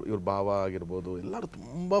 ಅಥವಾ ಇವ್ರ ಭಾವ ಆಗಿರ್ಬೋದು, ಎಲ್ಲರೂ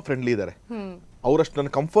ತುಂಬಾ ಫ್ರೆಂಡ್ಲಿ ಇದ್ದಾರೆ. ಅವ್ರಷ್ಟು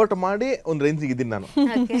ನನ್ನ ಕಂಫರ್ಟ್ ಮಾಡಿ ಒಂದು ರೇಂಜಿಗೆ ಇದ್ದೀನಿ ನಾನು.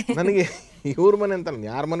 ನನಗೆ ಇವ್ರ ಮನೆ ಅಂತ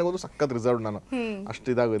ಯಾರ ಮನೆಗೆ ಹೋದ್ರು ಸಖತ್ ರಿಸರ್ವ್ ನಾನು,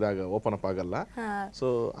 ಅಷ್ಟು ಇದಾಗ ಓಪನ್ ಅಪ್ ಆಗಲ್ಲ. ಸೊ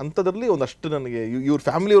ಅಂಥದ್ರಲ್ಲಿ ಒಂದಷ್ಟು ನನಗೆ ಇವ್ರ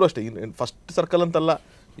ಫ್ಯಾಮಿಲಿ ಅವರು ಅಷ್ಟೇ, ಫಸ್ಟ್ ಸರ್ಕಲ್ ಅಂತಲ್ಲ,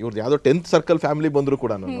 ಇವ್ರದ್ದು ಯಾವುದೋ 10th ಸರ್ಕಲ್ ಫ್ಯಾಮಿಲಿ ಬಂದ್ರು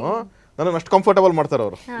ಕೂಡ ನನ್ನನ್ನು ಅಷ್ಟು ಕಂಫರ್ಟಬಲ್ ಮಾಡ್ತಾರೆ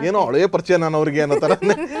ಅವರು. ಏನೋ ಹಳೆಯ ಪರಿಚಯ ನಾನು ಅವ್ರಿಗೆ ಅನ್ನೋ ಥರ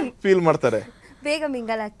ಫೀಲ್ ಮಾಡ್ತಾರೆ. ಬೇಗ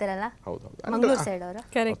ಮಿಂಗಲ್ ಆಗ್ತಾರಲ್ಲ. ಹೌದೌದು, ಮಂಗಳೂರು ಸೈಡ್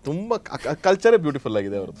ಅವರು ತುಂಬಾ ಕಲ್ಚರೇ ಬ್ಯೂಟಿಫುಲ್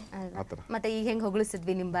ಆಗಿದೆ ಅವ್ರದ್ದು. ಮತ್ತೆ ಈಗ ಹೆಂಗ್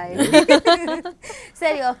ಹೊಗಳಿಸಿದ್ವಿ ನಿಮ್ಮ ಬಾಯಿ.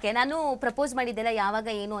 ಸರಿ, ಓಕೆ. ನಾನು ಪ್ರಪೋಸ್ ಮಾಡಿದ್ದೆಲ್ಲ ಯಾವಾಗ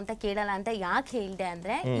ಏನು ಅಂತ ಕೇಳಲ್ಲ ಅಂತ ಯಾಕೆ ಹೇಳ್ದೆ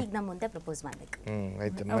ಅಂದ್ರೆ, ಈಗ ನಮ್ಮ ಮುಂದೆ ಪ್ರಪೋಸ್ ಮಾಡ್ಬೇಕು.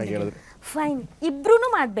 ಆಯ್ತು, ಫೈನ್, ಇಬ್ರು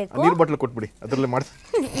ಮಾಡ್ಬೇಕು. ನೀರ್ ಬಾಟ್ಲು ಕೊಟ್ಬಿಡಿ, ಅದ್ರಲ್ಲೇ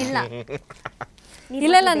ಮಾಡ್ತೀನಿ. ಇಲ್ಲ,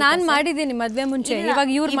 ಇಲ್ಲ ನಾನ್ ಮಾಡಿದ್ದೀನಿ ಮದ್ವೆ ಮುಂಚೆ, ಇವಾಗ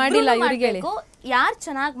ಇವ್ರು ಮಾಡಿಲ್ಲ. ಇವ್ರಿಗೆ ಹೇಳಿ ಯಾರು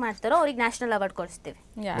ಚೆನ್ನಾಗಿ ಮಾಡ್ತಾರೋ ಅವ್ರಿಗೆ ನ್ಯಾಷನಲ್ ಅವಾರ್ಡ್ ಕೊಡಿಸ್ತೀವಿ.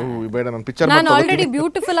 ನಾನು ಆಲ್ರೆಡಿ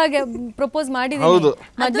ಬ್ಯೂಟಿಫುಲ್ ಆಗಿ ಪ್ರಪೋಸ್ ಮಾಡಿದ್ದೀನಿ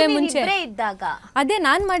ಮದ್ವೆ ಮುಂಚೆ ಇದ್ದಾಗ. ಅದೇ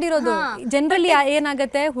ನಾನ್ ಮಾಡಿರೋದು. ಜನರಲಿ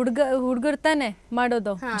ಏನಾಗತ್ತೆ, ಹುಡುಗರು ತಾನೆ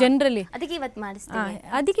ಮಾಡೋದು ಜನರಲಿ, ಅದಕ್ಕೆ ಇವತ್ತು ಮಾಡಿಸ್ತೀವಿ.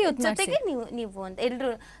 ಅದಕ್ಕೆ ಜೊತೆಗೆ ನೀವು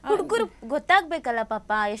ಎಲ್ರು ಹುಡುಗರು ಗೊತ್ತಾಗ್ಬೇಕಲ್ಲ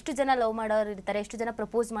ಪಾಪ, ಎಷ್ಟು ಜನ ಲವ್ ಮಾಡೋರು ಇರ್ತಾರೆ, ಎಷ್ಟು ಜನ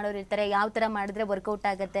ಪ್ರಪೋಸ್ ಮಾಡೋರು ಇರ್ತಾರೆ, ಯಾವ ತರ ಮಾಡಿದ್ರೆ ವರ್ಕೌಟ್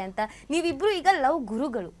ಆಗತ್ತೆ ಅಂತ. ನೀವಿಬ್ರು ಈಗ ಲವ್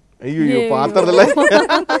ಗುರುಗಳು.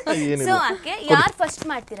 ಸೊ ಆಕೆ ಯಾರು ಫಸ್ಟ್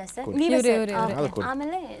ಮಾಡ್ತೀರಾ ಸರ್?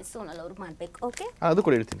 ಆಮೇಲೆ ಸೋನಲ್ ಅವ್ರು ಮಾಡ್ಬೇಕು. ಓಕೆ, ಅದು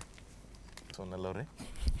ಕೂಡ ಹೇಳ್ತೀನಿ. ಸೋನಲ್ ಅವರೇ,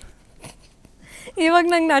 ಇವಾಗ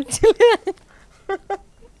ನಂಗೆ ಆಕ್ಚುಲಿ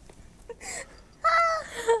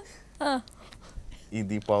ಈ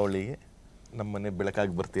ದೀಪಾವಳಿಗೆ ನಮ್ಮನೆ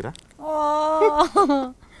ಬೆಳಕಾಗಿ ಬರ್ತೀರಾ?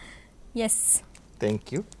 S, thank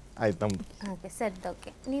you. ಆಯ್ತು ನಮ್ದು. Okay sir.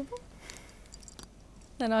 ಓಕೆ, ನೀವು?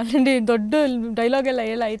 ನಾನು ಆಲ್ರೆಡಿ ದೊಡ್ಡ ಡೈಲಾಗ್ ಎಲ್ಲ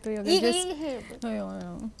ಹೇಳಾಯ್ತು.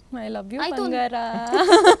 ಐ ಲವ್ ಯು ಬಂಗಾರ.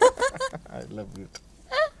 I love you.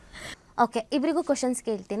 ಓಕೆ, ಇಬ್ಬರಿಗೂ ಕ್ವಶನ್ಸ್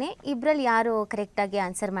ಕೇಳ್ತೀನಿ. ಇಬ್ಬರಲ್ಲಿ ಯಾರು ಕರೆಕ್ಟಾಗಿ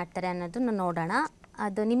ಆನ್ಸರ್ ಮಾಡ್ತಾರೆ ಅನ್ನೋದನ್ನ ನೋಡೋಣ.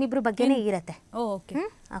 ಅದು ನಿಮ್ಮಿಬ್ರ ಬಗ್ಗೆನೇ ಇರತ್ತೆ. ಓಕೆ,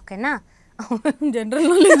 ಓಕೆನಾ? ಜನರಲ್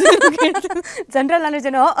ನಾಲೆಜ್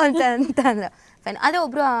ಏನೋ ಅಂತ ಅಂದ್ರೆ ಫೈನ್. ಅದೇ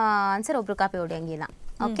ಒಬ್ರು ಆನ್ಸರ್ ಒಬ್ರು ಕಾಪಿ ಹೊಡೆಯಂಗಿಲ್ಲ.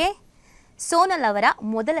 ಓಕೆ, ಸೋನಲ್ ಅವರ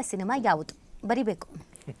ಮೊದಲ ಸಿನಿಮಾ ಯಾವುದು? ಬರಿಬೇಕು.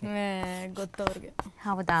 ಗೊತ್ತವ್ರಿಗೆ.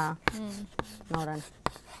 ಹೌದಾ? ನೋಡೋಣ.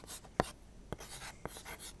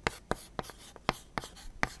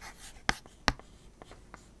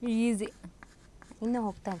 ಈಸಿ. ಇನ್ನೂ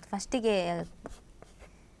ಹೋಗ್ತಾ ಇತ್ತು. ಫಸ್ಟಿಗೆ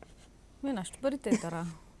ಏನು ಅಷ್ಟು ಬರಿತಾರ?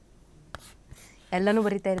 ಎಲ್ಲನೂ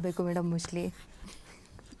ಬರಿತಾ ಇರಬೇಕು ಮೇಡಮ್ ಮೋಸ್ಟ್ಲಿ.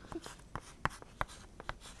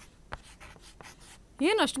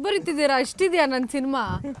 ಏನು ಅಷ್ಟು ಬರೀತಿದ್ದೀರಾ? ಅಷ್ಟಿದೆಯಾ ನನ್ನ ಸಿನಿಮಾ?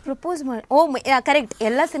 ಪ್ರಪೋಸ್ ಮಾಡಿ. ಓ ಕರೆಕ್ಟ್,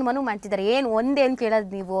 ಎಲ್ಲ ಸಿನಿಮಾನೂ ಮಾಡ್ತಿದ್ದಾರೆ. ಏನು ಒಂದೇನು ಕೇಳೋದು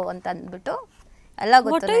ನೀವು ಅಂತ ಅಂದ್ಬಿಟ್ಟು ಎಲ್ಲ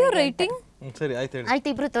ಗೊತ್ತು. ರೈಟಿಂಗ್ ಸರಿ, ಆಯ್ತು. ಆಯ್ತು,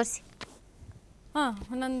 ಇಬ್ರು ತೋರಿಸಿ. ಹಾಂ,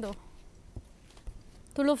 ನಂದು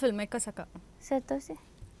ತುಳು ಫಿಲ್ಮ್ ಎಕ್ಕಸಕ. ಸರ್ ತೋರಿಸಿ.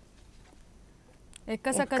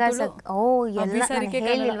 ಎಕ್ಕಸಕ. ಓ, ಎಲ್ಲ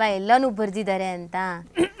ಹೇಳಿಲ್ವಾ ಎಲ್ಲಾನು ಬರ್ದಿದ್ದಾರೆ ಅಂತ?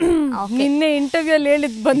 ನಿನ್ನೆ ಇಂಟರ್ವ್ಯೂ ಅಲ್ಲಿ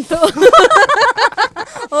ಹೇಳಿದ್ ಬಂತು.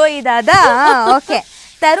 ಓ ಇದಾದಾ? Okay.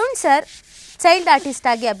 Tarun sir child artist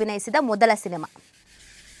ಆಗಿ ಅಭಿನಯಿಸಿದ ಮೊದಲ ಸಿನಿಮಾ.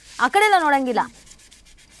 ಆ ಕಡೆ ಎಲ್ಲ ನೋಡಂಗಿಲ್ಲ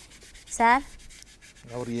ಸರ್.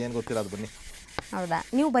 ಅವ್ರಿಗೆ ಏನು ಗೊತ್ತಿಲ್ಲ, ಅದು ಬನ್ನಿ. ಹೌದಾ?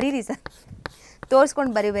 ನೀವು ಬರೀರಿ ಸರ್,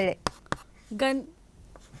 ತೋರಿಸ್ಕೊಂಡು ಬರಿಬೇಡಿ. ಗನ್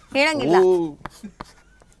ಹೇಳಂಗಿಲ್ಲ.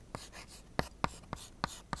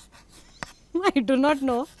 I do not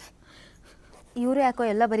no. ಇವರು ಯಾಕೋ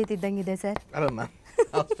ಎಲ್ಲ ಬರೀತಿದ್ದಂಗಿದೆ ಸರ್. ಅಲ್ಲ,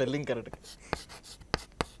 ಸ್ಪೆಲ್ಲಿಂಗ್ ಕರೆಕ್ಟ್.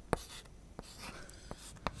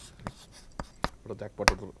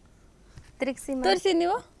 ತೋರಿಸಿ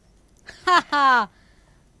ನೀವು.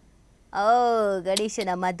 ಓ,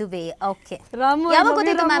 ಗಣೇಶನ ಮದುವೆ. ಓಕೆ. ಯಾವಾಗ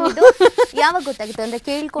ಗೊತ್ತಾಯ್ತು ಮ್ಯಾಮ್ ಇದು? ಯಾವಾಗ ಗೊತ್ತಾಗಿತ್ತು ಅಂದ್ರೆ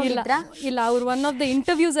ಕೇಳ್ಕೊಂಡಿದ್ರಾ? ಇಲ್ಲ, ಅವ್ರು ಒನ್ ಆಫ್ ದ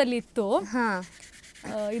ಇಂಟರ್ವ್ಯೂಸ್ ಅಲ್ಲಿ ಇತ್ತು.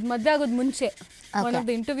 ಇದು ಮದುವೆ ಆಗೋದು ಮುಂಚೆ ಒನ್ ಆಫ್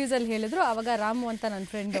ದ ಇಂಟರ್ವ್ಯೂಸ್ ಅಲ್ಲಿ ಹೇಳಿದ್ರು. ಅವಾಗ ರಾಮು ಅಂತ ನನ್ನ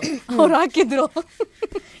ಫ್ರೆಂಡ್ ಅವ್ರು ಹಾಕಿದ್ರು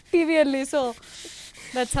ಟಿವಿಯಲ್ಲಿ. So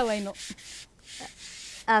that's how I know.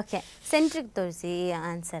 Okay, ಸೆಂಟ್ರಿಗೆ ತೋರಿಸಿ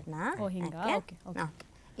ಆನ್ಸರ್ನ. ಓಕೆ.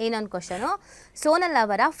 ಇನ್ನೊಂದು ಕ್ವಶನು. ಸೋನಲ್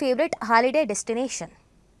ಅವರ ಫೇವ್ರೆಟ್ ಹಾಲಿಡೇ ಡೆಸ್ಟಿನೇಷನ್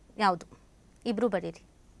ಯಾವುದು? ಇಬ್ರು ಬರೀರಿ.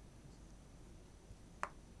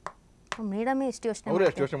 ಮೇಡಮೇ ಎಷ್ಟು ಯೋಚನೆ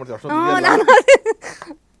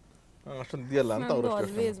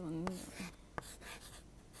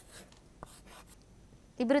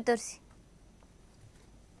ಇಬ್ರು ತೋರಿಸಿ.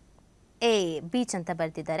 ಎ ಬೀಚ್ ಅಂತ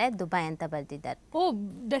ಬರ್ತಿದ್ದಾರೆ, ದುಬೈ ಅಂತ ಬರ್ತಿದ್ದಾರೆ. ಓ,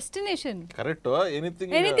 destination correct.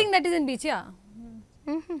 Anything that is in beach.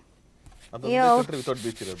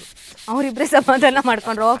 ಅವರಿಬ್ರೆ ಸಮಾಧಾನ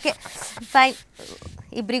ಮಾಡ್ಕೊಂಡ್ರು. Okay fine.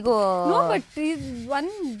 ಇಬ್ರಿಗೂ one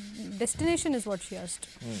destination is what she asked.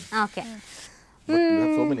 Okay.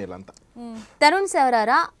 Tarun sir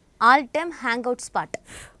ಅವರ ಆಲ್ ಟೈಮ್ ಹ್ಯಾಂಗ್ ಔಟ್ ಸ್ಪಾಟ್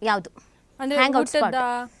ಯಾವುದು? ಹ್ಯಾಂಗ್ ಔಟ್ ಸ್ಪಾಟ್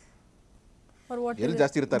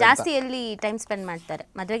ಜಾಸ್ತಿ ಎಲ್ಲಿ ಟೈಮ್ ಸ್ಪೆಂಡ್ ಮಾಡ್ತಾರೆ?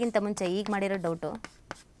 ಮದುವೆಗಿಂತ ಮುಂಚೆ, ಈಗ ಮಾಡಿರೋ ಡೌಟು.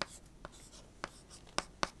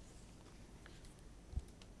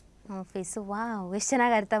 ಆಫೀಸ್. ವಾವ್, ಎಷ್ಟು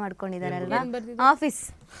ಚೆನ್ನಾಗಿ ಅರ್ಥ ಮಾಡ್ಕೊಂಡಿದಾರಲ್ವಾ? ಆಫೀಸ್.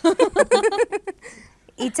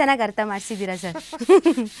 ಈಗ ಚೆನ್ನಾಗಿ ಅರ್ಥ ಮಾಡಿಸಿದ್ದೀರಾ ಸರ್.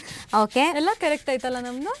 ಓಕೆ, ಎಲ್ಲ ಕರೆಕ್ಟ್ ಆಯ್ತಲ್ಲ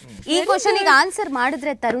ನಮ್ದು. ಈ ಕ್ವಶನಿಗೆ ಆನ್ಸರ್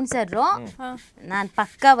ಮಾಡಿದ್ರೆ ತರುಣ್ ಸರ್, ನಾನು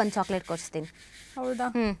ಪಕ್ಕ ಒಂದು ಚಾಕ್ಲೇಟ್ ಕೊಡಿಸ್ತೀನಿ. ಹೌದಾ?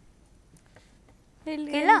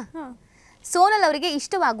 ಇಲ್ಲ. ಸೋನಲ್ ಅವರಿಗೆ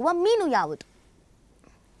ಇಷ್ಟವಾಗುವ ಮೀನು ಯಾವುದು?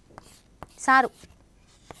 ಸಾರು.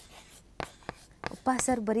 ಅಪ್ಪ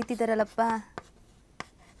ಸರ್ ಬರೀತಿದ್ದಾರಲ್ಲಪ್ಪ.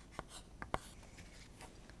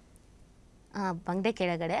 ಬಂಗಡೆ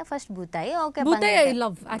ಕೆಳಗಡೆ first Bhutayi. Okay, Bhutayi I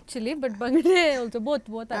love actually, but ಬಂಗಡೆ also both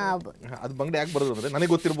ಅದು ಬಂಗಡೆ ಯಾಕೆ ಬರೋದು ಅಂದ್ರೆ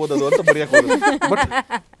ನನಗೆ ಗೊತ್ತಿರ್ಬೋದು ಅದು ಅಂತ ಬರೆಯಕ್ಕೆ ಹೋಗೋದು. ಬಟ್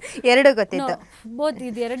ಎರಡು ಗೊತ್ತಿತ್ತು. ಬೋತ್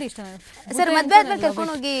ಇದು ಎರಡು ಇಷ್ಟ. ಸರ್, ಮದ್ವೆ ಆದ್ಮೇಲೆ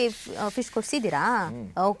ಕರ್ಕೊಂಡು ಹೋಗಿ ಫಿಶ್ ಕೊಡ್ಸಿದ್ದೀರಾ?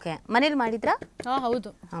 ಓಕೆ, ಮನೇಲಿ ಮಾಡಿದ್ರಾ?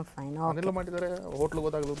 ಹೌದು. ಫೈನ್. ಮನೆಲ್ಲ ಮಾಡಿದ್ದಾರೆ, ಹೋಟ್ಲಿಗೆ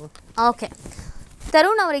ಹೋದಾಗಲೂ. ಓಕೆ,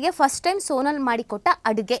 ತರುಣ್ ಅವರಿಗೆ ಫಸ್ಟ್ ಟೈಮ್ ಸೋನಲ್ ಮಾಡಿಕೊಟ್ಟ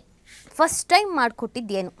ಅಡುಗೆ, ಫಸ್ಟ್ ಟೈಮ್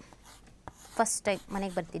ಮಾಡಿಕೊಟ್ಟಿದ್ದೇನು? ಫಸ್ಟ್ ಟೈಮ್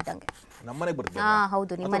ಮನೆಗೆ ಬರ್ತಿದ್ದಂಗೆ. ನಮ್ಮ ಮನೆಗೆ ಬರ್ತಿದ್ದೆ.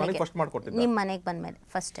 ಹೌದು, ನಿಮ್ಮ ಮನೆಗೆ ಫಸ್ಟ್ ಮಾಡಿಕೊಟ್ಟಿದ್ದೆ. ನಿಮ್ಮ ಮನೆಗೆ ಬಂದ್ಮೇಲೆ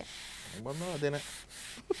ಫಸ್ಟ್ ಟೈಮ್ ಬಂದು ಅದೇನೆ.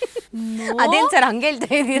 ಅದೇನು ಸರ್ ಹಂಗೆ ಹೇಳ್ತಾ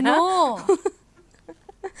ಇದ್ದೀರಾ?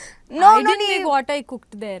 What I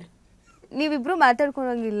cooked there. ನೀವಿಬ್ರು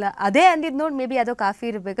ಮಾತಾಡ್ಕೊಳಂಗಿಲ್ಲ. ಅದೇ ಅಂದಿದ್ ನೋಡಿ, ಮೇ ಬಿ ಅದೋ ಕಾಫಿ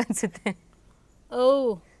ಇರ್ಬೇಕು ಅನ್ಸುತ್ತೆ. ಓ,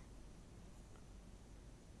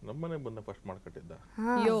 ನಮ್ಮ ಮನೆಗೆ ಬಂದ ಫಸ್ಟ್ ಮಾಡ್ಕೊಟ್ಟಿದ್ದ.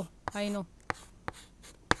 Yo I know.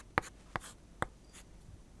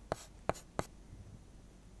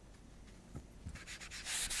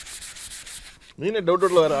 ನೀನೇ ಡೌಟ್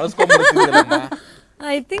ಅಳಿಸ್ಕೊಂಡ್ಬಿಡ್ತಿದ್ದೀರಮ್ಮ.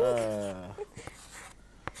 ಐ ಥಿಂಕ್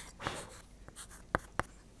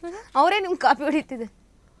ಅವರೇ ನಿಮ್ಗೆ ಕಾಫಿ ಹೊಡಿತಿದೆ.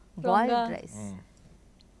 ಬಾಯ್ಲ್ಡ್ ರೈಸ್,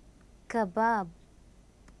 ಕಬಾಬ್.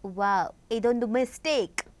 ವಾವ್, ಇದೊಂದು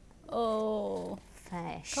ಮಿಸ್ಟೇಕ್. ಓ,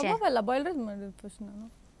 ಕಬಾಬ್ ಅಲ್ಲ, ಬಾಯ್ಲ್ಡ್ ರೈಸ್ ಮಾಡಿದ್ದು ಫಸ್ಟ್ ನಾನು.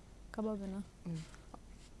 ಕಬಾಬನ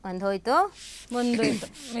ಒಂದು ಹೋಯ್ತು, ಒಂದು ಇತ್ತು.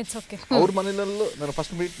 It's okay. ಅವ್ರ ಮನೆಯಲ್ಲೂ ನಾನು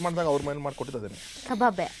ಫಸ್ಟ್ ಮೀಟ್ ಮಾಡಿದಾಗ ಅವ್ರ ಮನೇಲಿ ಮಾಡ್ಕೊಟ್ಟಿದ್ದೇನೆ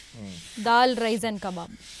ಕಬಾಬೆ. ದಾಲ್ ರೈಸ್ ಆ್ಯಂಡ್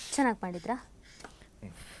ಕಬಾಬ್ ಚೆನ್ನಾಗಿ ಮಾಡಿದ್ರಾ?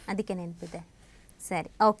 ಅದಕ್ಕೆ ನೆನಪಿದೆ. ಸರಿ,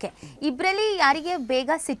 ಓಕೆ. ಇಬ್ಬರಲ್ಲಿ ಯಾರಿಗೆ ಬೇಗ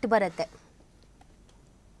ಸಿಟ್ಟು ಬರುತ್ತೆ?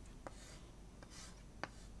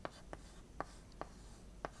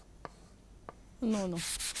 No no.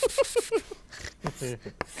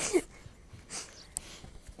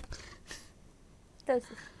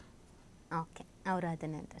 ತೋರಿಸಿ. ಓಕೆ, ಅವರು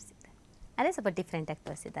ಅದನ್ನೇ ತೋರಿಸಿದ್ದಾರೆ. ಅದೇ ಸ್ವಲ್ಪ ಡಿಫ್ರೆಂಟಾಗಿ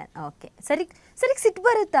ತೋರಿಸಿದ್ದಾರೆ. ಓಕೆ, ಸರಿ ಸರಿ, ಸಿಟ್ಟು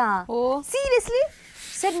ಬರುತ್ತಾ? ಸೀರಿಯಸ್ಲಿ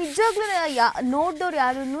ಸರ್, ನಿಜವಾಗ್ಲೂ ನೋಡಿದವ್ರು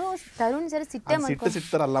ಯಾರು ತರುಣ್ ಸರ್ ಸಿಟ್ಟೆ ಮಾಡ್ಕೊಂಡು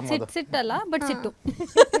ಸಿಟ್ಟಲ್ಲ, ಬಟ್ ಸಿಟ್ಟು.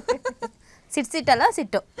 ಸಿಟ್ಟಲ್ಲ,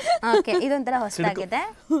 ಸಿಟ್ಟು. ಓಕೆ, ಇದೊಂಥರ ಹೊಸದಾಗಿದೆ,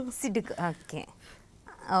 ಸಿಡುಕು. ಓಕೆ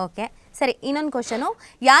ಓಕೆ, ಸರಿ. ಇನ್ನೊಂದು ಕ್ವಶನು,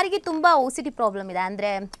 ಯಾರಿಗೆ ತುಂಬ OCD ಪ್ರಾಬ್ಲಮ್ ಇದೆ,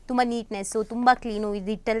 ಅಂದರೆ ತುಂಬ ನೀಟ್ನೆಸ್ಸು, ತುಂಬ ಕ್ಲೀನು,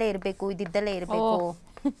 ಇದಿಟ್ಟಲ್ಲೇ ಇರಬೇಕು, ಇದಿದ್ದಲ್ಲೇ ಇರಬೇಕು?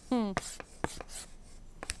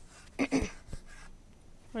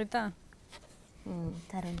 ಆಯ್ತಾ?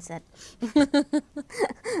 ತರುಣ್ ಸರ್.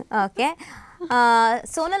 ಓಕೆ,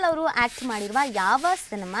 ಸೋನಲ್ ಅವರು ಆ್ಯಕ್ಟ್ ಮಾಡಿರುವ ಯಾವ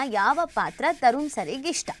ಸಿನಿಮಾ, ಯಾವ ಪಾತ್ರ ತರುಣ್ ಸರಿಗೆ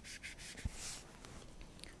ಇಷ್ಟ?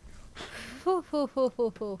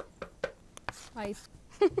 ಆಯ್ತು.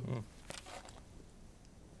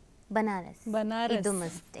 ಬನಾರಸ್. ಇದು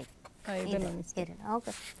ಮಿಸ್ಟೇಕ್.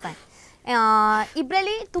 Okay, fine.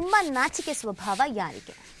 ಇಬ್ಬರಲ್ಲಿ ತುಂಬ ನಾಚಿಕೆ ಸ್ವಭಾವ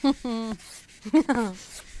ಯಾರಿಗೆ?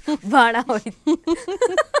 ಭಾಳ ಹೋಯ್ತು.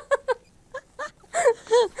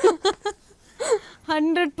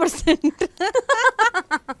 100%.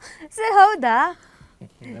 ಸರ್, ಹೌದಾ?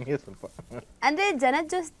 ನನಗೆ ಸ್ವಲ್ಪ ಅಂದ್ರೆ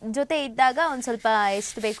ಜನದ ಜೊತೆ ಇದ್ದಾಗ ಒಂದ್ ಸ್ವಲ್ಪ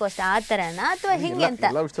ಎಷ್ಟು ಬೇಕೋ ಅಷ್ಟು ಆ ತರನಾ ಅಥವಾ ಹೆಂಗೆ ಅಂತ?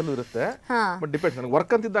 ಎಲ್ಲ ವಿಷಯದಲ್ಲೂ ಇರುತ್ತೆ, ಬಟ್ ಡಿಪೆಂಡ್. ನನಗೆ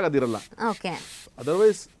ವರ್ಕ್ ಅಂತ ಇದ್ದಾಗ ಅದಿರಲ್ಲ. ಓಕೆ,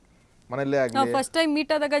 ಅದರ್ವೈಸ್ ಮನೆಯಲ್ಲೇ ಆಗಲಿ. ನಾವು ಫಸ್ಟ್ ಟೈಮ್ ಮೀಟ್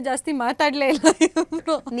ಆದಾಗ ಜಾಸ್ತಿ ಮಾತಾಡಲೇ ಇಲ್ಲ.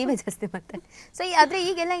 ನೀವೇ ಜಾಸ್ತಿ ಮಾತಾಡಿ. ಸೊ ಆದ್ರೆ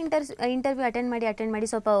ಈಗೆಲ್ಲ ಇಂಟರ್ವ್ಯೂ ಅಟೆಂಡ್ ಮಾಡಿ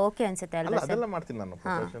ಸ್ವಲ್ಪ ಓಕೆ ಅನ್ಸುತ್ತೆ ಅಲ್ವಾ? ಅದೆಲ್ಲ ಮಾಡ್ತೀನಿ ನಾನು,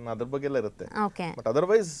 ಪ್ರೊಫೆಷನ್ ಅದ್ರ ಬಗ್ಗೆ ಎಲ್ಲ ಇರುತ್ತೆ. Okay, but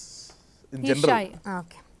otherwise in general.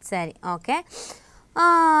 Okay, ಸರಿ. ಓಕೆ,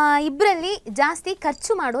 ಇಬ್ಬರಲ್ಲಿ ಜಾಸ್ತಿ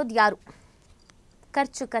ಖರ್ಚು ಮಾಡೋದು ಯಾರು?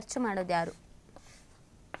 ಖರ್ಚು ಮಾಡೋದು ಯಾರು?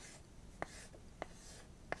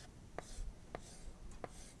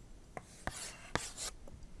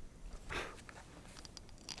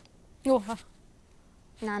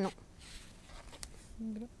 ನಾನು.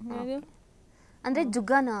 ಅಂದ್ರೆ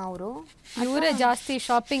ಜುಗ್ಗನ ಅವರು? ಇವರೇ ಜಾಸ್ತಿ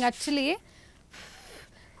ಶಾಪಿಂಗ್. ಆಕ್ಚುಲಿ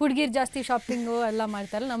ಹುಡುಗಿರು ಜಾಸ್ತಿ ಶಾಪಿಂಗು ಎಲ್ಲ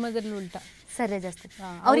ಮಾಡ್ತಾರಲ್ಲ, ನಮ್ಮದ್ರಲ್ಲಿ ಉಲ್ಟಾ. ಸರಿ, ಜಾಸ್ತಿ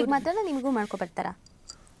ಅವ್ರಿಗೆ ಮಾತ್ರ ನಿಮಗೂ ಮಾಡ್ಕೊ ಬರ್ತಾರಾ?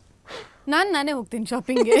 ನಾನೇ ಹೋಗ್ತೀನಿ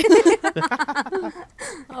ಶಾಪಿಂಗ್ಗೆ.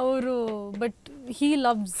 ಅವರು but he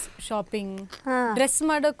loves shopping. Dress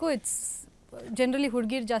ಮಾಡೋಕ್ಕೂ ಇಟ್ಸ್ ಜನರಲಿ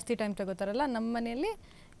ಹುಡುಗಿರು ಜಾಸ್ತಿ ಟೈಮ್ ತಗೋತಾರಲ್ಲ, ನಮ್ಮ ಮನೆಯಲ್ಲಿ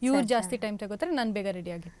ಇವ್ರು ಜಾಸ್ತಿ ಟೈಮ್ ತಗೋತಾರೆ, ನಾನು ಬೇಗ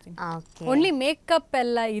ರೆಡಿ ಆಗಿರ್ತೀನಿ. ಓನ್ಲಿ ಮೇಕಪ್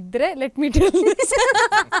ಎಲ್ಲ ಇದ್ರೆ let me tell,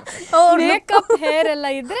 makeup hair ಎಲ್ಲ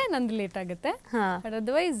ಇದ್ರೆ ನಂದು ಲೇಟ್ ಆಗುತ್ತೆ. ಬಟ್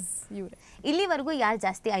ಅದರ್ವೈಸ್ ಇವ್ರೆ. ಇಲ್ಲಿವರೆಗೂ ಯಾರು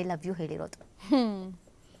ಜಾಸ್ತಿ ಐ ಲವ್ ಯು ಹೇಳಿರೋದು?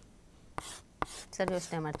 ಸರ್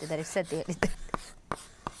ಯೋಚನೆ ಮಾಡ್ತಿದ್ದಾರೆ, ಸತಿ ಹೇಳಿದ್ದೆ.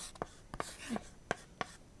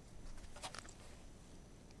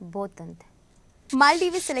 ಬೋತ್ ಅಂತೆ.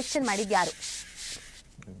 ಮಾಲ್ಡೀವ್ಸ್ ಸೆಲೆಕ್ಷನ್ ಮಾಡಿದ್ದು ಯಾರು?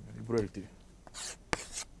 ಇಬ್ರು ಹೇಳ್ತೀವಿ.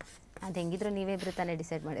 ಅದು ಹೆಂಗಿದ್ರು ನೀವೇ ಇಬ್ರು ತಾನೇ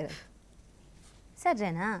ಡಿಸೈಡ್ ಮಾಡಿರೋದು.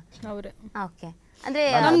 ಸರ್ರೇನಾ? ಅವರೇ. ಓಕೆ, ಅಂದ್ರೆ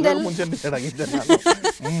ಮುಂಚೆ ಡಿಸೈಡ್ ಆಗಿದ್ದೆ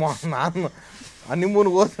ನಾನು.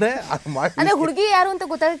 ಹನಿಮೂನ್ಗೆ ಹೋದ್ರೆ ಅಂದ್ರೆ ಹುಡುಗಿ ಯಾರು ಅಂತ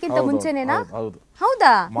ಗೊತ್ತಾಗಕ್ಕಿಂತ ಮುಂಚೆನೇನಾ? ಹೌದು.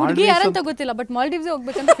 ಹೌದಾ? ಹುಡುಗಿ ಯಾರಂತ ಗೊತ್ತಿಲ್ಲ, ಬಟ್ ಮಾಲ್ಡೀವ್ಸ್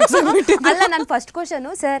ಹೋಗ್ಬೇಕಂತ. ಅಲ್ಲ, ನಾನು ಫಸ್ಟ್ ಕ್ವಶನ್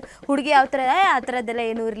ಸರ್ ಹುಡುಗಿ ಯಾವ ತರ, ಆ ಥರದ್ದೆಲ್ಲ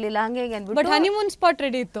ಏನೂ ಇರಲಿಲ್ಲ, ಹಂಗೆ ಅಂದ್ಬಿಟ್ಟು. ಬಟ್ ಹನಿಮೂನ್ ಸ್ಪಾಟ್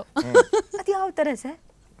ರೆಡಿ ಇತ್ತು. ಅದು ಯಾವ ಥರ ಸರ್?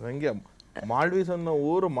 ಹಂಗೆ ಮಾಲ್ಡೀವ್ಸ್ ಅನ್ನೋ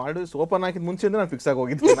ಊರು ಮಾಲ್ಡೀವ್ಸ್ ಓಪನ್ ಆಗಿದ ಮುಂಚೆಯಿಂದ ನಾನು ಫಿಕ್ಸ್ ಆಗಿ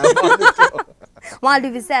ಹೋಗಿದ್ದೆ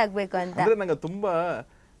ಮಾಲ್ಡೀವ್ಸೇ ಆಗ್ಬೇಕು ಅಂತ. ಅಂದ್ರೆ ನಂಗೆ ತುಂಬಾ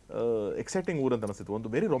ಎಕ್ಸೈಟಿಂಗ್ ಊರು ಅಂತ ಅನಿಸ್ತಿತ್ತು. ಒಂದು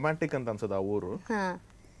ವೆರಿ ರೊಮ್ಯಾಂಟಿಕ್ ಅಂತ ಅನ್ಸೋದು ಆ ಊರು.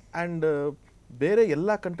 ಅಂಡ್ ಬೇರೆ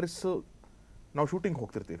ಎಲ್ಲಾ ಕಂಟ್ರೀಸ್ ನಾವು ಶೂಟಿಂಗ್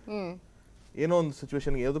ಹೋಗ್ತಿರ್ತೀವಿ, ಏನೋ ಒಂದು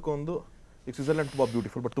ಸಿಚುವೇಶನ್ಗೆ ಯಾವುದಕ್ಕೊಂದು. ಈಗ ಸ್ವಿಟ್ಜರ್ಲೆಂಡ್ ತುಂಬಾ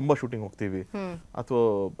ಬ್ಯೂಟಿಫುಲ್, ಬಟ್ ತುಂಬಾ ಶೂಟಿಂಗ್ ಹೋಗ್ತೀವಿ. ಅಥವಾ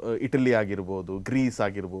ಇಟಲಿ ಆಗಿರ್ಬೋದು, ಗ್ರೀಸ್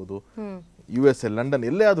ಆಗಿರ್ಬೋದು, US ಎ, ಲಂಡನ್,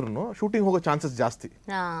 ಎಲ್ಲೇ ಆದ್ರೂ ಶೂಟಿಂಗ್ ಹೋಗೋ ಚಾನ್ಸಸ್ ಜಾಸ್ತಿ.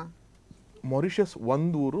 ಮಾರಿಷಸ್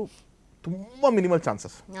ಒಂದು ಊರು ತುಂಬಾ ಮಿನಿಮಲ್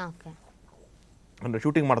ಚಾನ್ಸಸ್, ಅಂದ್ರೆ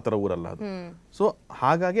ಶೂಟಿಂಗ್ ಮಾಡ್ತಾರ ಊರಲ್ಲ ಅದು. ಸೊ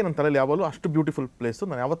ಹಾಗಾಗಿ ನನ್ನ ತಲೆಯಲ್ಲಿ ಯಾವಾಗಲೂ ಅಷ್ಟು ಬ್ಯೂಟಿಫುಲ್ ಪ್ಲೇಸ್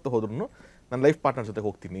ನಾನು ಯಾವತ್ತು ಹೋದ್ರೂ ನನ್ನ ಲೈಫ್ ಪಾರ್ಟ್ನರ್ ಜೊತೆ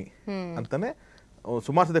ಹೋಗ್ತೀನಿ ಅಂತಾನೆ.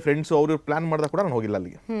 ಸುಮಾರು ಸತಿ ಫ್ರೆಂಡ್ಸ್ ಅವರು ಪ್ಲಾನ್ ಮಾಡಿದಾಗ ಕೂಡ ನಾನು ಹೋಗಿಲ್ಲ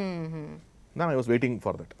ಅಲ್ಲಿಗೆ. ನಾನು I was waiting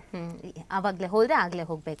for that. ಅವಾಗಲೇ ಹೋದ್ರೆ ಆಗ್ಲೇ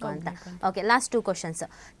ಹೋಗ್ಬೇಕು ಅಂತ. Okay, last 2 questions.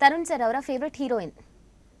 Tarun sir ಅವರ ಫೇವ್ರೆಟ್ ಹೀರೋಯಿನ್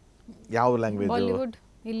ಯಾವ ಲ್ಯಾಂಗ್ವೇಜ್? ಬಾಲಿವುಡ್,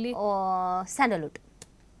 ಇಲ್ಲಿ ಸ್ಯಾಂಡಲ್ವುಡ್.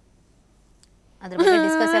 ಅದ್ರ ಬಗ್ಗೆ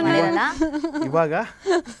ಡಿಸ್ಕಸ್ ಮಾಡಿರಲ್ಲ ಇವಾಗ,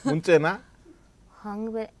 ಮುಂಚೆನಾ?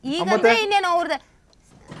 ಹಂಗೆ ಈಗ ಇನ್ನೇನು ಅವ್ರದ್ದು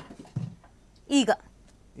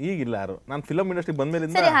ಈಗಿಲ್ಲ ಯಾರು. ನಾನು ಫಿಲಮ್ ಇಂಡಸ್ಟ್ರಿ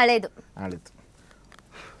ಬಂದ್ಮೇಲಿಂದ ಸರಿ ಹಳೇದು.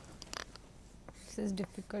 This is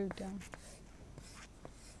difficult.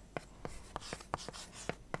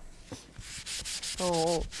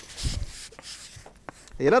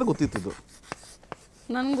 ಎಲ್ಲರಿಗೂ ಗೊತ್ತಿತ್ತು,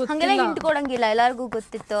 ನನಗೆ ಹಂಗೆಲ್ಲ ಹಿಂಟ್ ಕೊಡಂಗಿಲ್ಲ, ಎಲ್ಲರಿಗೂ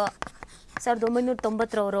ಗೊತ್ತಿತ್ತು.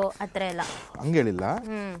 1990 ಆ ಥರ ಎಲ್ಲ ಹಂಗೆ ಹೇಳಿಲ್ಲ.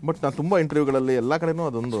 ಬಟ್ ನಾನು ತುಂಬಾ ಇಂಟರ್ವ್ಯೂಗಳಲ್ಲಿ ಎಲ್ಲ ಕಡೆನೂ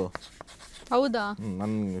ಅದೊಂದು. ಹೌದಾ?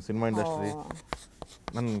 ನನ್ನ ಸಿನಿಮಾ ಇಂಡಸ್ಟ್ರಿ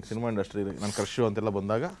ನನ್ನ ಕ್ರಶ್ ಅಂತೆಲ್ಲ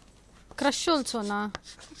ಬಂದಾಗ, ಕ್ರಶ್ ಆಲ್ಸೋನಾ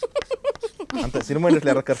ಅಂತ ಸಿನಿಮಾ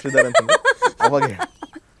ಇಂಡಸ್ಟ್ರಿ ಯಾರು ಕ್ರಶ್ ಇದ್ದಾರೆ ಅಂತಂದ್ರೆ ಅವಾಗ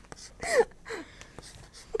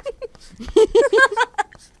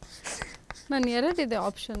ನಾನು ಎರಡಿದೆ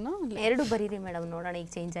ಆಪ್ಷನ್, 2 ಬರೀರಿ ಮೇಡಮ್, ನೋಡೋಣ ಈಗ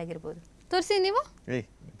ಚೇಂಜ್ ಆಗಿರ್ಬೋದು. ತೋರಿಸಿ ನೀವು.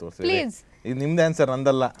 ತೋರಿಸಿ ಪ್ಲೀಸ್. ಇದು ನಿಮ್ದು answer,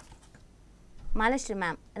 ನಂದಲ್ಲ. Malashree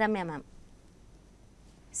ma'am, Ramya ma'am.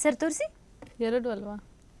 Sir ತೋರಿಸಿ. 2 ಅಲ್ವಾ?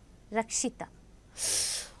 ರಕ್ಷಿತಾ.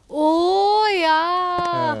 ಓ ಯಾ,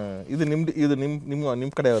 ಇದು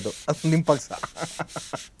ನಿಮ್ಮ ಕಡೆ ಇರೋದು, ನಿಮ್ಮ ಪಕ್ಷ.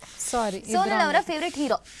 ಸಾರಿ. ಸೋನಲ್ ಅವರ ಫೇವ್ರೆಟ್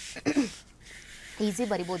ಹೀರೋ. ಈಸಿ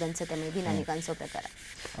ಬರಿಬೋದು ಅನ್ಸುತ್ತೆ ಮೇ ಬಿ, ನನಗೆ ಅನ್ಸೋ ಪ್ರಕಾರ.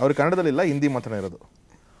 ಅವ್ರು ಕನ್ನಡದಲ್ಲಿಲ್ಲ, ಹಿಂದಿ ಮಾತ್ರ ಇರೋದು.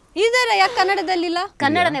 ಇದಾರೆ, ಯಾಕೆ ಕನ್ನಡದಲ್ಲಿಲ್ಲ?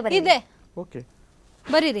 ಕನ್ನಡನೇ ಇದೆ. ಓಕೆ,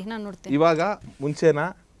 ಬರೀರಿ, ನಾನು ನೋಡ್ತೇನೆ. ಇವಾಗ ಮುಂಚೆನಾ?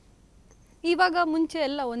 ಇವಾಗ ಮುಂಚೆ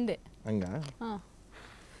ಎಲ್ಲ ಒಂದೇ. ಹಂಗ? ಹಾಂ,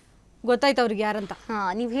 ಗೊತ್ತಾಯ್ತು ಅವ್ರಿಗೆ ಯಾರಂತ.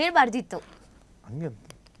 ನೀವು ಹೇಳ್ಬಾರ್ದಿತ್ತು ಹಂಗೆ.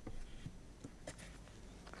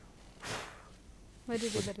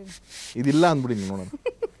 ಬರೀರಿ. ಇದಿಲ್ಲ ಅಂದ್ಬಿಡಿ ನೀವು ನೋಡೋಣ.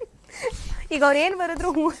 ಈಗ ಅವ್ರು ಏನು ಬರೆದ್ರು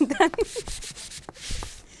ಹ್ಞೂ ಅಂತ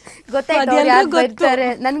ಗೊತ್ತಾಯ್ತು, ಅವ್ರು ಯಾರು ಬರ್ತಾರೆ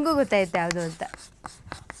ನನಗೂ ಗೊತ್ತಾಯ್ತು ಯಾವುದು ಅಂತ.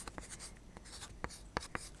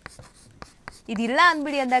 ಇದಿಲ್ಲ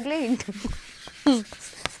ಅಂದ್ಬಿಡಿ ಅಂದಾಗಲೇ ಇಂಟು.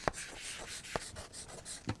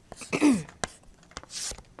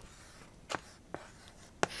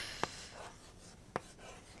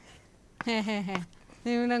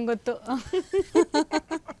 ನೀವು ನಂಗೆ ಗೊತ್ತು.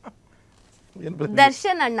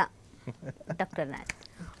 ದರ್ಶನ್ ಅಣ್ಣ, ಡಾಕ್ಟರ್ ನಾಯಕ್.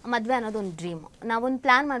 ಮದುವೆ ಅನ್ನೋದು ಒಂದು ಡ್ರೀಮು. ನಾವೊಂದು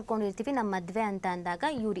ಪ್ಲ್ಯಾನ್ ಮಾಡ್ಕೊಂಡಿರ್ತೀವಿ, ನಮ್ಮ ಮದುವೆ ಅಂತ ಅಂದಾಗ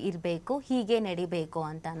ಇವ್ರು ಇರಬೇಕು, ಹೀಗೆ ನಡಿಬೇಕು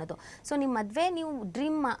ಅಂತ ಅನ್ನೋದು. ಸೊ ನಿಮ್ಮ ಮದುವೆ ನೀವು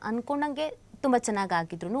ಡ್ರೀಮ್ ಅಂದ್ಕೊಂಡಂಗೆ ತುಂಬ ಚೆನ್ನಾಗಿ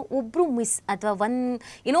ಆಗಿದ್ರು ಒಬ್ಬರು ಮಿಸ್ ಅಥವಾ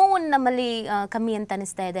ಏನೋ ಒಂದು ನಮ್ಮಲ್ಲಿ ಕಮ್ಮಿ ಅಂತ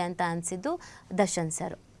ಅನಿಸ್ತಾ ಇದೆ ಅಂತ ಅನಿಸಿದ್ದು ದರ್ಶನ್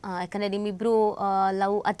ಸರ್. ಯಾಕಂದರೆ ನಿಮ್ಮಿಬ್ಬರು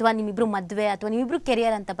ಲವ್ ಅಥವಾ ನಿಮ್ಮಿಬ್ಬರು ಮದುವೆ ಅಥವಾ ನಿಮ್ಮಿಬ್ಬರು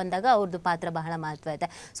ಕೆರಿಯರ್ ಅಂತ ಬಂದಾಗ ಅವ್ರದ್ದು ಪಾತ್ರ ಬಹಳ ಮಹತ್ವ ಇದೆ.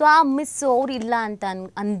 ಸೊ ಆ ಮಿಸ್ ಅವ್ರು ಇಲ್ಲ ಅಂತ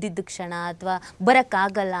ಅಂದಿದ್ದ ಕ್ಷಣ ಅಥವಾ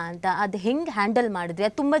ಬರೋಕ್ಕಾಗಲ್ಲ ಅಂತ ಅದು ಹೆಂಗೆ ಹ್ಯಾಂಡಲ್ ಮಾಡಿದ್ರಿ?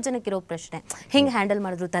 ಅದು ತುಂಬ ಜನಕ್ಕಿರೋ ಪ್ರಶ್ನೆ, ಹೆಂಗೆ ಹ್ಯಾಂಡಲ್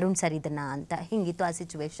ಮಾಡಿದ್ರು ತರುಣ್ ಸರ್ ಇದನ್ನು ಅಂತ? ಹೆಂಗಿತ್ತು ಆ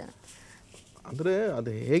ಸಿಚುವೇಶನ್? ಅಂದರೆ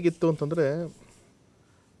ಅದು ಹೇಗಿತ್ತು ಅಂತಂದರೆ,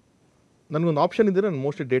 ನನಗೊಂದು ಆಪ್ಷನ್ ಇದ್ದರೆ ನಾನು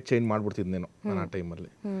ಮೋಸ್ಟ್ಲಿ ಡೇಟ್ ಚೇಂಜ್ ಮಾಡಿಬಿಡ್ತಿದ್ನೇನೋ ನಾನು ಆ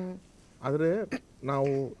ಟೈಮಲ್ಲಿ. ಆದರೆ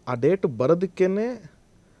ನಾವು ಆ ಡೇಟ್ ಬರೋದಕ್ಕೇ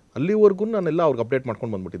ಅಲ್ಲಿವರೆಗೂ ನಾನೆಲ್ಲ ಅವ್ರಿಗೆ ಅಪ್ಡೇಟ್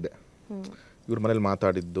ಮಾಡ್ಕೊಂಡು ಬಂದ್ಬಿಟ್ಟಿದ್ದೆ. ಇವ್ರ ಮನೇಲಿ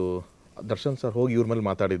ಮಾತಾಡಿದ್ದು, ದರ್ಶನ್ ಸರ್ ಹೋಗಿ ಇವ್ರ ಮೇಲೆ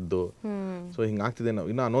ಮಾತಾಡಿದ್ದು. ಸೊ ಹಿಂಗೆ ಆಗ್ತಿದೆ, ನಾವು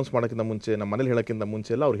ಇನ್ನೂ ಅನೌನ್ಸ್ ಮಾಡೋಕ್ಕಿಂತ ಮುಂಚೆ, ನಮ್ಮ ಮನೇಲಿ ಹೇಳೋಕ್ಕಿಂತ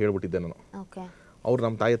ಮುಂಚೆ ಎಲ್ಲ ಅವ್ರು ಹೇಳ್ಬಿಟ್ಟಿದ್ದೆ ನಾನು. ಅವ್ರು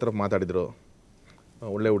ನಮ್ಮ ತಾಯಿ ಹತ್ರ ಮಾತಾಡಿದ್ರು,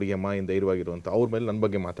 ಒಳ್ಳೆ ಹುಡುಗಿ ಅಮ್ಮ ಇಂದ ಧೈರ್ಯವಾಗಿರು ಅಂತ. ಅವ್ರ ಮೇಲೆ ನನ್ನ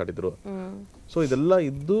ಬಗ್ಗೆ ಮಾತಾಡಿದ್ರು. ಸೊ ಇದೆಲ್ಲ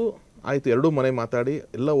ಇದ್ದು ಆಯಿತು, ಎರಡೂ ಮನೆ ಮಾತಾಡಿ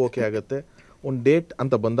ಎಲ್ಲ ಓಕೆ ಆಗುತ್ತೆ. ಒಂದು ಡೇಟ್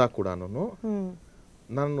ಅಂತ ಬಂದಾಗ ಕೂಡ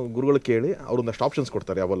ನಾನು ಗುರುಗಳು ಕೇಳಿ ಅವ್ರೊಂದಷ್ಟು ಆಪ್ಷನ್ಸ್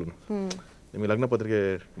ಕೊಡ್ತಾರೆ ಯಾವಾಗಲೂ. ನಿಮಗೆ ಲಗ್ನ ಪತ್ರಿಕೆ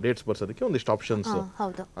ಡೇಟ್ಸ್ ಬರ್ಸೋದಕ್ಕೆ ಒಂದಿಷ್ಟು ಆಪ್ಷನ್ಸ್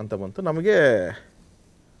ಅಂತ ಬಂತು. ನಮಗೆ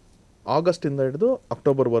ಆಗಸ್ಟಿಂದ ಹಿಡಿದು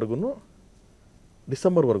ಅಕ್ಟೋಬರ್ವರೆಗೂ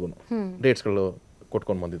ಡಿಸೆಂಬರ್ವರೆಗೂ ಡೇಟ್ಸ್ಗಳು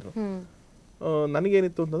ಕೊಟ್ಕೊಂಡು ಬಂದಿದ್ರು.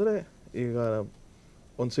 ನನಗೇನಿತ್ತು ಅಂತಂದರೆ, ಈಗ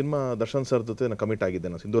ಒಂದು ಸಿನಿಮಾ ದರ್ಶನ್ ಸರ್ ಜೊತೆ ನಾನು ಕಮಿಟ್ ಆಗಿದ್ದೆ,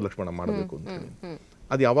 ನಾನು ಸಿಂಧೂರ್ ಲಕ್ಷ್ಮಣ ಮಾಡಬೇಕು ಅಂತ ಹೇಳಿ.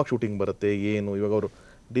 ಅದು ಯಾವಾಗ ಶೂಟಿಂಗ್ ಬರುತ್ತೆ ಏನು? ಇವಾಗ ಅವರು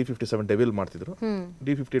D57 ಡೆವಿಲ್ ಮಾಡ್ತಿದ್ರು,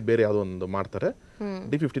 D58 ಬೇರೆ ಯಾವುದೋ ಒಂದು ಮಾಡ್ತಾರೆ,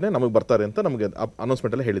 D59 ನಮಗೆ ಬರ್ತಾರೆ ಅಂತ ನಮಗೆ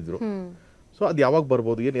ಅನೌನ್ಸ್ಮೆಂಟ್ ಎಲ್ಲ ಹೇಳಿದ್ರು. ಸೊ ಅದು ಯಾವಾಗ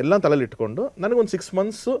ಬರ್ಬೋದು ಏನು ಎಲ್ಲ ತಲೆಯಲ್ಲಿ ಇಟ್ಕೊಂಡು ನನಗೊಂದು 6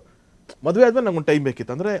 months ಮದುವೆ ಆದ್ಮೇಲೆ ನಂಗೊಂದು ಟೈಮ್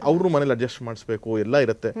ಬೇಕಿತ್ತು. ಅಂದರೆ ಅವ್ರ ಮನೇಲಿ ಅಡ್ಜಸ್ಟ್ ಮಾಡಿಸ್ಬೇಕು, ಎಲ್ಲ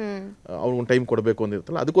ಇರುತ್ತೆ, ಅವ್ರಿಗೊಂದು ಟೈಮ್ ಕೊಡಬೇಕು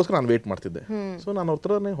ಅಂದಿರುತ್ತಲ್ಲ, ಅದಕ್ಕೋಸ್ಕರ ನಾನು ವೇಟ್ ಮಾಡ್ತಿದ್ದೆ. ಸೊ ನಾನು ಅವ್ರ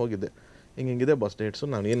ಹತ್ರನೇ ಹೋಗಿದ್ದೆ, ಹಿಂಗಿದೆ ಬಸ್ ಡೇಟ್ಸು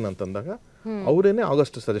ನಾನು ಏನು ಅಂತಂದಾಗ ಅವರೇನೆ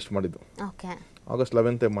ಆಗಸ್ಟ್ ಸಜೆಸ್ಟ್ ಮಾಡಿದ್ದು. ಆಗಸ್ಟ್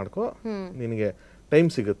 11 ಮಾಡ್ಕೋ, ನಿನಗೆ ಟೈಮ್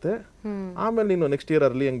ಸಿಗುತ್ತೆ, ಆಮೇಲೆ ನೀನು ನೆಕ್ಸ್ಟ್ ಇಯರ್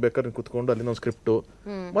ಅಲ್ಲಿ ಹೆಂಗೆ ಬೇಕಾದ್ರೆ ನೀನು ಕುತ್ಕೊಂಡು ಅಲ್ಲಿನ ಸ್ಕ್ರಿಪ್ಟು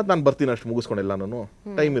ಮತ್ತು ನಾನು ಬರ್ತೀನಿ ಅಷ್ಟು ಮುಗಿಸ್ಕೊಂಡಿಲ್ಲ, ನಾನು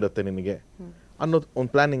ಟೈಮ್ ಇರುತ್ತೆ ನಿನಗೆ ಅನ್ನೋದು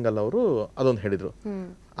ಒಂದು ಪ್ಲಾನಿಂಗ್ ಅಲ್ಲ ಅವರು ಅದೊಂದು ಹೇಳಿದರು.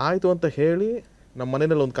 ಆಯಿತು ಅಂತ ಹೇಳಿ ನಮ್ಮ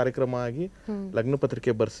ಮನೆಯಲ್ಲಿ ಒಂದು ಕಾರ್ಯಕ್ರಮ ಆಗಿ ಲಗ್ನ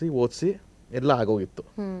ಪತ್ರಿಕೆ ಬರ್ಸಿ ಓದಿಸಿ ಎಲ್ಲ ಆಗೋಗಿತ್ತು.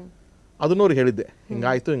 ಅದನ್ನು ಅವ್ರಿಗೆ ಹೇಳಿದ್ದೆ,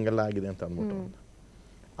 ಹಿಂಗಾಯಿತು ಹಿಂಗೆಲ್ಲ ಆಗಿದೆ ಅಂತ ಅಂದ್ಬಿಟ್ಟು.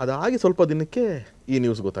 ಅದಾಗಿ ಸ್ವಲ್ಪ ದಿನಕ್ಕೆ ಈ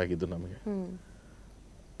ನ್ಯೂಸ್ ಗೊತ್ತಾಗಿದ್ದು ನಮಗೆ.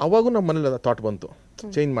 ಅವಾಗೂ ನಮ್ಮ ಮನೇಲಿ ಥಾಟ್ ಬಂತು,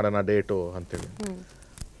 ಚೇಂಜ್ ಮಾಡೋಣ ಡೇಟು ಅಂತೇಳಿ.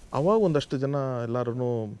 ಅವಾಗ ಒಂದಷ್ಟು ಜನ ಎಲ್ಲರೂ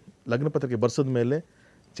ಲಗ್ನ ಪತ್ರಿಕೆ ಬರ್ಸಿದ ಮೇಲೆ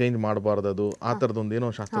ಚೇಂಜ್ ಮಾಡಬಾರ್ದು, ಅದು ಆ ಥರದೊಂದು ಏನೋ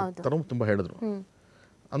ಶಾಸ್ತ್ರ ಥರ ತುಂಬ ಹೇಳಿದ್ರು.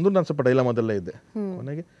 ಅಂದ್ರೂ ನಾನು ಸ್ವಲ್ಪ ಡೈಲಾಮದಲ್ಲೇ ಇದ್ದೆ.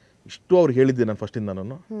 ಕೊನೆಗೆ ಇಷ್ಟು ಅವ್ರು ಹೇಳಿದ್ದೆ ನಾನು ಫಸ್ಟಿಂದ,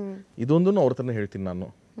 ನಾನು ಇದೊಂದು ಅವ್ರ ಹತ್ರನೇ ಹೇಳ್ತೀನಿ ನಾನು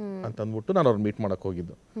ಅಂತ ಅಂದ್ಬಿಟ್ಟು ನಾನು ಅವ್ರನ್ನ ಮೀಟ್ ಮಾಡೋಕ್ಕೆ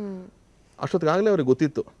ಹೋಗಿದ್ದು. ಅಷ್ಟೊತ್ತಿಗಾಗಲೇ ಅವ್ರಿಗೆ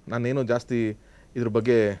ಗೊತ್ತಿತ್ತು ನಾನೇನೋ ಜಾಸ್ತಿ ಇದ್ರ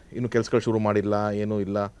ಬಗ್ಗೆ ಇನ್ನೂ ಕೆಲಸಗಳು ಶುರು ಮಾಡಿಲ್ಲ, ಏನೂ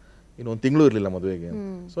ಇಲ್ಲ, ಇನ್ನು ಒಂದು ತಿಂಗಳು ಇರಲಿಲ್ಲ ಮದುವೆಗೆ.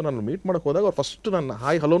 ಸೊ ನಾನು ಮೀಟ್ ಮಾಡೋಕ್ಕೆ ಹೋದಾಗ ಅವ್ರು ಫಸ್ಟ್ ನಾನು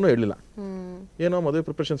ಹಾಯ್ ಹಲೋನೂ ಹೇಳಿಲ್ಲ, ಏನೋ ಮದುವೆ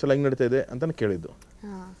ಪ್ರಿಪ್ರೇಷನ್ಸ್ ಎಲ್ಲ ಹೆಂಗೆ ನಡೀತಾ ಇದೆ ಅಂತಲೇ ಕೇಳಿದ್ದು.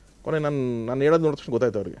 ಕೊನೆ ನಾನು ಹೇಳೋದು ನೋಡಿದ ತಕ್ಷಣ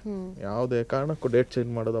ಗೊತ್ತಾಯ್ತು ಅವ್ರಿಗೆ, ಯಾವುದೇ ಕಾರಣಕ್ಕೂ ಡೇಟ್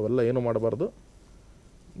ಚೇಂಜ್ ಮಾಡೋದು ಅವೆಲ್ಲ ಏನೂ ಮಾಡಬಾರ್ದು,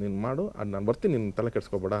 ನೀನು ಮಾಡು, ಅದು ನಾನು ಬರ್ತೀನಿ, ನೀನು ತಲೆ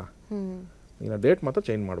ಕೆಡಿಸ್ಕೋಬೇಡ, ನೀನು ಡೇಟ್ ಮಾತ್ರ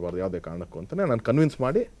ಚೇಂಜ್ ಮಾಡಬಾರ್ದು ಯಾವುದೇ ಕಾರಣಕ್ಕೂ ಅಂತಲೇ ನಾನು ಕನ್ವಿನ್ಸ್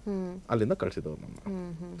ಮಾಡಿ ಅಲ್ಲಿಂದ ಕಳಿಸಿದವ್ರು ನಮ್ಮ.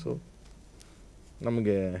 ಸೊ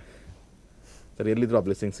ನಮಗೆ ಸರಿ ಎಲ್ಲಿದ್ರು ಆ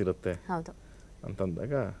ಬ್ಲೆಸ್ಸಿಂಗ್ಸ್ ಇರುತ್ತೆ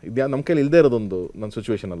ಅಂತಂದಾಗ ಇದು ನಮ್ಮ ಕೈಲಿ ಇಲ್ಲದೆ ಇರೋದೊಂದು ನನ್ನ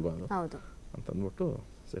ಸಿಚುವೇಶನ್ ಅಲ್ವಾ ಅದು ಅಂತಂದ್ಬಿಟ್ಟು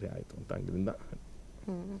ಸರಿ ಆಯಿತು ಅಂತ ಹಂಗಿಂದ.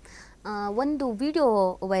 ಒಂದು ವಿಡಿಯೋ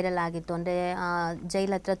ವೈರಲ್ ಆಗಿತ್ತು, ಅಂದರೆ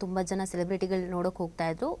ಜೈಲ್ ಹತ್ರ ತುಂಬ ಜನ ಸೆಲೆಬ್ರಿಟಿಗಳು ನೋಡೋಕೆ ಹೋಗ್ತಾ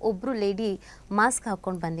ಇದ್ರು. ಒಬ್ಬರು ಲೇಡಿ ಮಾಸ್ಕ್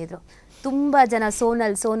ಹಾಕ್ಕೊಂಡು ಬಂದಿದ್ರು. ತುಂಬ ಜನ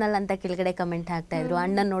ಸೋನಲ್ ಅಂತ ಕೆಳಗಡೆ ಕಮೆಂಟ್ ಹಾಕ್ತಾ ಇದ್ರು.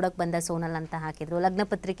 ಅಣ್ಣನ ನೋಡೋಕೆ ಬಂದ ಸೋನಲ್ ಅಂತ ಹಾಕಿದ್ರು, ಲಗ್ನ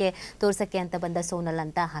ಪತ್ರಿಕೆ ತೋರ್ಸೋಕ್ಕೆ ಅಂತ ಬಂದ ಸೋನಲ್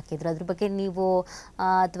ಅಂತ ಹಾಕಿದ್ರು. ಅದ್ರ ಬಗ್ಗೆ ನೀವು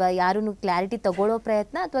ಅಥವಾ ಯಾರೂ ಕ್ಲಾರಿಟಿ ತಗೊಳ್ಳೋ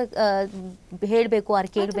ಪ್ರಯತ್ನ ಅಥವಾ ಹೇಳಬೇಕು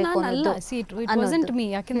ಅವ್ರು ಕೇಳಬೇಕು ಅನ್ನೋದು?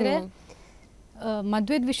 ಯಾಕೆಂದರೆ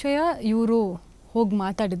ಮದುವೆದ ವಿಷಯ ಇವರು ಹೋಗಿ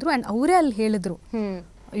ಮಾತಾಡಿದ್ರು ಆ್ಯಂಡ್ ಅವರೇ ಅಲ್ಲಿ ಹೇಳಿದ್ರು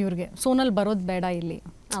ಇವ್ರಿಗೆ ಸೋನಲ್ ಬರೋದು ಬೇಡ ಇಲ್ಲಿ,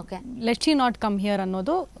 let she not come here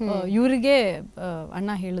ಅನ್ನೋದು ಇವ್ರಿಗೆ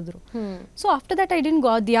ಅಣ್ಣ ಹೇಳಿದ್ರು. So after that I didn't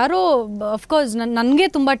ಗೋ. ಅದು ಯಾರೋ ಅಫ್ಕೋರ್ಸ್ ನನಗೆ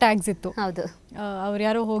ತುಂಬ ಟ್ಯಾಗ್ಸ್ ಇತ್ತು, ಅವ್ರು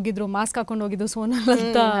ಯಾರೋ ಹೋಗಿದ್ರು ಮಾಸ್ಕ್ ಹಾಕೊಂಡು ಹೋಗಿದ್ದು ಸೋನಲ್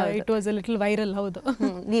ಅಂತ. It was a little viral. ಹೌದು,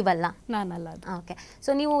 ನೀವಲ್ಲ? ನಾನಲ್ಲ. ಓಕೆ.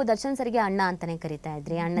 ಸೊ ನೀವು ದರ್ಶನ್ ಸರ್ಗೆ ಅಣ್ಣ ಅಂತಾನೆ ಕರಿತಾ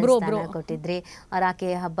ಇದ್ರಿ, ಅಣ್ಣ ಕೊಟ್ಟಿದ್ರಿ.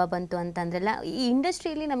 ರಾಖಿ ಹಬ್ಬ ಬಂತು ಅಂತಂದ್ರೆಲ್ಲ ಈ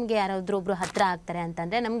ಇಂಡಸ್ಟ್ರಿಯಲ್ಲಿ ನಮಗೆ ಯಾರಾದ್ರೂ ಒಬ್ರು ಹತ್ರ ಆಗ್ತಾರೆ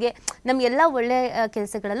ಅಂತಂದ್ರೆ ನಮ್ಗೆಲ್ಲ ಒಳ್ಳೆ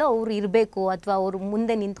ಕೆಲಸಗಳಲ್ಲೂ ಅವ್ರು ಇರಬೇಕು ಅಥವಾ ಅವ್ರು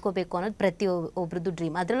ಮುಂದೆ ನಿಂತ್ಕೋಬೇಕು ಅನ್ನೋದು ಪ್ರತಿ ಒಬ್ರದ್ದು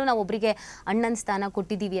ಡ್ರೀಮ್. ಅದರಲ್ಲೂ ನಾವು ಒಬ್ಬರಿಗೆ ಅಣ್ಣನ ಸ್ಥಾನ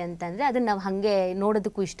ಕೊಟ್ಟಿದ್ದೀವಿ ಅಂತಂದರೆ ಅದನ್ನು ನಾವು ಹಾಗೆ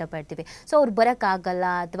ನೋಡೋದಕ್ಕೂ ಇಷ್ಟಪಡ್ತೀವಿ. ಸೊ ಅವ್ರು ಬರೋಕ್ಕಾಗಲ್ಲ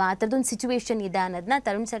ಅಥವಾ ಆ ಥರದೊಂದು ಸಿಚುವೇಶನ್ ಇದೆ ಅನ್ನೋದನ್ನ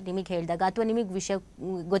ತರುಣ್ ಸರ್ ನಿಮಗೆ ಹೇಳಿದಾಗ ಅಥವಾ ನಿಮಗೆ ವಿಷಯ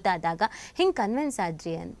ಗೊತ್ತಾದಾಗ ಹೆಂಗೆ ಕನ್ವಿನ್ಸ್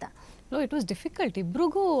ಆದ್ರಿ ಅಂತ? ಇಟ್ ವಾಸ್ ಡಿಫಿಕಲ್ಟ್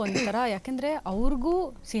ಇಬ್ರಿಗೂ ಒಂಥರ. ಯಾಕೆಂದರೆ ಅವ್ರಿಗೂ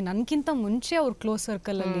ನನಗಿಂತ ಮುಂಚೆ ಅವ್ರು ಕ್ಲೋಸ್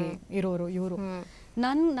ಸರ್ಕಲಲ್ಲಿ ಇರೋರು ಇವರು.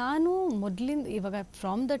 ನಾನು ಮೊದಲಿಂದ ಇವಾಗ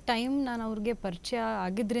ಫ್ರಾಮ್ ದ ಟೈಮ್ ನಾನು ಅವ್ರಿಗೆ ಪರಿಚಯ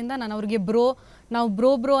ಆಗಿದ್ದರಿಂದ ನಾನು ಅವ್ರಿಗೆ ನಾವು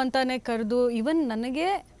ಬ್ರೋ ಅಂತಾನೆ ಕರೆದು, ಈವನ್ ನನಗೆ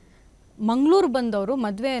ಮಂಗಳೂರು ಬಂದವರು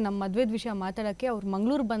ನಮ್ಮ ಮದ್ವೆದ ವಿಷಯ ಮಾತಾಡೋಕ್ಕೆ ಅವ್ರು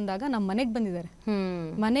ಮಂಗಳೂರು ಬಂದಾಗ ನಮ್ಮ ಮನೆಗೆ ಬಂದಿದ್ದಾರೆ.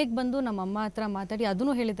 ಮನೆಗೆ ಬಂದು ನಮ್ಮ ಅಮ್ಮ ಹತ್ರ ಮಾತಾಡಿ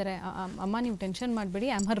ಅದನ್ನು ಹೇಳಿದ್ದಾರೆ, ಅಮ್ಮ ನೀವು ಟೆನ್ಷನ್ ಮಾಡಬೇಡಿ,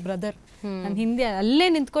 ಐ ಆಮ್ ಹರ್ ಬ್ರದರ್, ನಾನು ಹಿಂದೆ ಅಲ್ಲೇ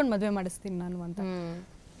ನಿಂತ್ಕೊಂಡು ಮದುವೆ ಮಾಡಿಸ್ತೀನಿ ನಾನು ಅಂತ.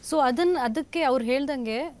 ಸೊ ಅದಕ್ಕೆ ಅವ್ರು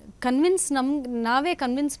ಹೇಳ್ದಂಗೆ ನಾವೇ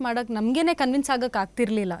ಕನ್ವಿನ್ಸ್ ಮಾಡೋಕ್ಕೆ ನಮಗೇನೆ ಕನ್ವಿನ್ಸ್ ಆಗೋಕ್ಕೆ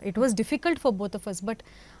ಆಗ್ತಿರ್ಲಿಲ್ಲ. It was difficult for both of us. But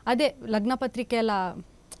ಅದೇ ಲಗ್ನ ಪತ್ರಿಕೆ ಎಲ್ಲ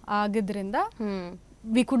ಆಗಿದ್ರಿಂದ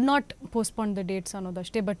we could not postpone the dates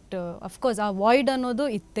ಅನ್ನೋದಷ್ಟೇ. But of course ಆ ವಾಯ್ಡ್ ಅನ್ನೋದು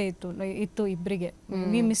ಇತ್ತು ಇಬ್ಬರಿಗೆ.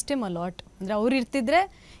 V missed him a lot. ಅಂದರೆ ಅವ್ರು ಇರ್ತಿದ್ರೆ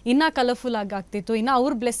ಇನ್ನೂ ಕಲರ್ಫುಲ್ ಆಗ್ತಿತ್ತು, ಇನ್ನು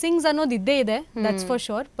ಅವ್ರ ಬ್ಲೆಸ್ಸಿಂಗ್ಸ್ ಅನ್ನೋದು ಇದ್ದೇ ಇದೆ, ದಟ್ಸ್ ಫಾರ್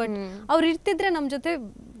ಶೋರ್. ಬಟ್ ಅವ್ರು ಇರ್ತಿದ್ರೆ ನಮ್ಮ ಜೊತೆ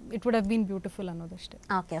it would have been beautiful ಅನ್ನೋದಷ್ಟೇ.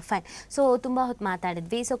 Okay, fine. So ತುಂಬ ಹೊತ್ತು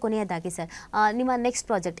ಮಾತಾಡಿದ್ವಿ. ಸೊ ಕೊನೆಯದಾಗಿ ಸರ್, ನಿಮ್ಮ ನೆಕ್ಸ್ಟ್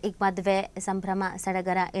ಪ್ರಾಜೆಕ್ಟ್, ಈಗ ಮದುವೆ ಸಂಭ್ರಮ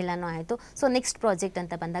ಸಡಗರ ಎಲ್ಲನೂ ಆಯಿತು. ಸೊ ನೆಕ್ಸ್ಟ್ ಪ್ರಾಜೆಕ್ಟ್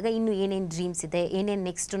ಅಂತ ಬಂದಾಗ ಇನ್ನು ಏನೇನು ಡ್ರೀಮ್ಸ್ ಇದೆ, ಏನೇನು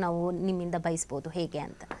ನೆಕ್ಸ್ಟ್ ನಾವು ನಿಮ್ಮಿಂದ ಬಯಸ್ಬೋದು ಹೇಗೆ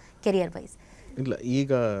ಅಂತ ಕೆರಿಯರ್ ವೈಸ್? ಇಲ್ಲ,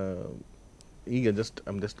 ಈಗ ಐ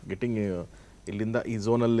ಆಮ್ ಜಸ್ಟ್ ಗೆಟಿಂಗ್ ಇಲ್ಲಿಂದ ಈ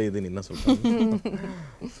ಝೋನಲ್ಲೇ ಇದ್ದೀನಿ ಇನ್ನೂ ಸ್ವಲ್ಪ.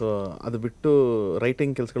 ಸೊ ಅದು ಬಿಟ್ಟು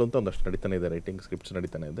ರೈಟಿಂಗ್ ಕೆಲಸಗಳು ಅಂತ ಒಂದಷ್ಟು ನಡೀತಾನೆ ಇದೆ, ರೈಟಿಂಗ್ ಸ್ಕ್ರಿಪ್ಟ್ಸ್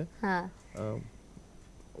ನಡೀತಾನೆ ಇದೆ.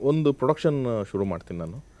 ಒಂದು ಪ್ರೊಡಕ್ಷನ್ ಶುರು ಮಾಡ್ತೀನಿ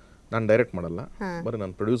ನಾನು ಡೈರೆಕ್ಟ್ ಮಾಡಲ್ಲ, ಬರೀ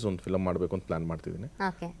ನಾನು ಪ್ರೊಡ್ಯೂಸ್ ಒಂದು ಫಿಲಮ್ ಮಾಡಬೇಕು ಅಂತ ಪ್ಲ್ಯಾನ್ ಮಾಡ್ತಿದ್ದೀನಿ.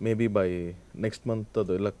 May be by next month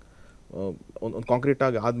ಅದು ಎಲ್ಲ ಒಂದು ಕಾಂಕ್ರೀಟ್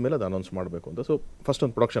ಆಗಿ ಆದಮೇಲೆ ಅದು ಅನೌನ್ಸ್ ಮಾಡಬೇಕು ಅಂತ. ಸೊ ಫಸ್ಟ್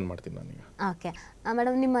ಒಂದು ಪ್ರೊಡಕ್ಷನ್ ಮಾಡ್ತೀನಿ ನಾನೀಗ. ಓಕೆ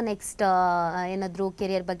ಮೇಡಮ್, ನಿಮ್ಮ ನೆಕ್ಸ್ಟ್ ಏನಾದರೂ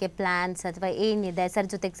ಕೆರಿಯರ್ ಬಗ್ಗೆ ಪ್ಲ್ಯಾನ್ಸ್ ಅಥವಾ ಏನಿದೆ? ಸರ್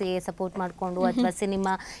ಜೊತೆಗೆ ಸಪೋರ್ಟ್ ಮಾಡಿಕೊಂಡು ಅಥವಾ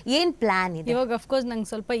ಸಿನಿಮಾ ಏನು ಪ್ಲ್ಯಾನ್ ಇದೆ? ಇವಾಗ ಅಫ್ಕೋರ್ಸ್ ನಂಗೆ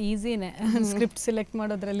ಸ್ವಲ್ಪ ಈಸಿನೇ ಸ್ಕ್ರಿಪ್ಟ್ ಸೆಲೆಕ್ಟ್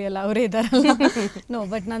ಮಾಡೋದ್ರಲ್ಲಿ ಎಲ್ಲ ಅವರೇ ಇದ್ದಾರಲ್ಲ. ನೋ,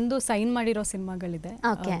 ಬಟ್ ನಂದು ಸೈನ್ ಮಾಡಿರೋ ಸಿನಿಮಾಗಳಿದೆ.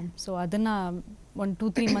 ಸೊ ಅದನ್ನು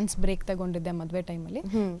 1-2-3 ಮಂತ್ಸ್ ಬ್ರೇಕ್ ತಗೊಂಡಿದ್ದೆ ಮದುವೆ ಟೈಮಲ್ಲಿ.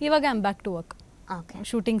 ಇವಾಗ I am back to work.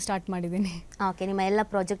 Shooting start ಮಾಡಿದ್ದೀನಿ. ಓಕೆ, ನಿಮ್ಮ ಎಲ್ಲ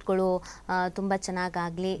ಪ್ರಾಜೆಕ್ಟ್ಗಳು ತುಂಬ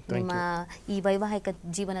ಚೆನ್ನಾಗಾಗಲಿ, ನಿಮ್ಮ ಈ ವೈವಾಹಿಕ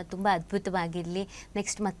ಜೀವನ ತುಂಬ ಅದ್ಭುತವಾಗಿರಲಿ.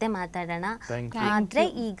 ನೆಕ್ಸ್ಟ್ ಮತ್ತೆ ಮಾತಾಡೋಣ. ಆದರೆ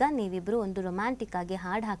ಈಗ ನೀವಿಬ್ಬರು ಒಂದು ರೊಮ್ಯಾಂಟಿಕ್ ಆಗಿ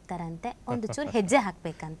ಹಾಡು ಹಾಕ್ತಾರಂತೆ, ಒಂದು ಚೂರು ಹೆಜ್ಜೆ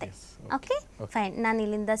ಹಾಕಬೇಕಂತೆ. ಓಕೆ ಫೈನ್, ನಾನು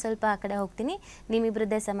ಇಲ್ಲಿಂದ ಸ್ವಲ್ಪ ಆ ಕಡೆ ಹೋಗ್ತೀನಿ.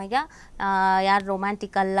 ನಿಮ್ಮಿಬ್ಬರದ್ದೇ ಸಮಯ. ಯಾರು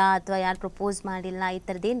ರೊಮ್ಯಾಂಟಿಕ್ ಅಲ್ಲ ಅಥವಾ ಯಾರು ಪ್ರಪೋಸ್ ಮಾಡಿಲ್ಲ, ಈ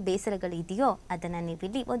ಥರದ್ದೇನು ಬೇಸರಗಳು ಇದೆಯೋ ಅದನ್ನು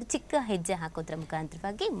ನೀವಿಲ್ಲಿ ಒಂದು ಚಿಕ್ಕ ಹೆಜ್ಜೆ ಹಾಕೋದ್ರ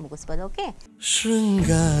ಮುಖಾಂತರವಾಗಿ ಮುಗಿಸ್ಬೋದು. ಓಕೆ.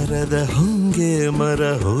 ಶೃಂಗಾರದ ಹೊಂಗೆ ಮರ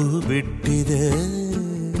ಹೂ ಬಿಟ್ಟಿದೆ,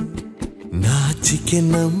 ನಾಚಿಕೆ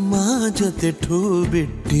ನಮ್ಮ ಜೊತೆ ಠೂ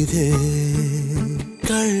ಬಿಟ್ಟಿದೆ,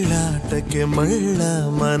 ಕಳ್ಳಾಟಕ್ಕೆ ಮಳ್ಳ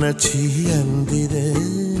ಮನಚಿ ಅಂದಿದೆ,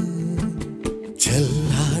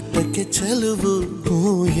 ಚೆಲ್ಲಾಟಕ್ಕೆ ಚೆಲುವು ಹೂ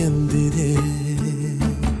ಎಂದಿದೆ,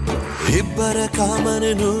 ಇಬ್ಬರ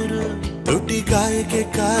ಕಾಮನೆ ನೂರು, ತುಟಿ ಕಾಯಕ್ಕೆ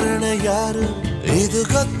ಕಾರಣ ಯಾರು, ಇದು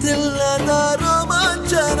ಗೊತ್ತಿಲ್ಲದ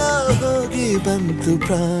ರೋಮಾಂಚನ ಹೋಗಿ ಬಂತು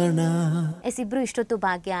ಪ್ರಾಣ. ಇಬ್ರು ಇಷ್ಟೊತ್ತು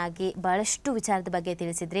ಭಾಗಿಯಾಗಿ ಬಹಳಷ್ಟು ವಿಚಾರದ ಬಗ್ಗೆ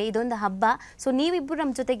ತಿಳಿಸಿದ್ರೆ, ಇದೊಂದು ಹಬ್ಬ. ಸೊ ನೀವಿಬ್ರು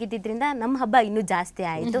ನಮ್ಮ ಜೊತೆಗೆ ಇದ್ದಿದ್ರಿಂದ ನಮ್ಮ ಹಬ್ಬ ಇನ್ನೂ ಜಾಸ್ತಿ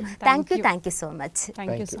ಆಯಿತು. Thank you so much.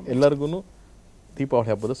 ಎಲ್ಲರಿಗೂ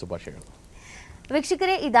ದೀಪಾವಳಿ ಹಬ್ಬದ ಶುಭಾಶಯಗಳು.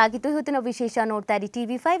 ವೀಕ್ಷಕರೇ, ಇದಾಗಿತ್ತು ಇವತ್ತಿನ ವಿಶೇಷ. ನೋಡ್ತಾ ಇರಿ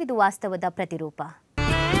TV5, ಇದು ವಾಸ್ತವದ ಪ್ರತಿರೂಪ.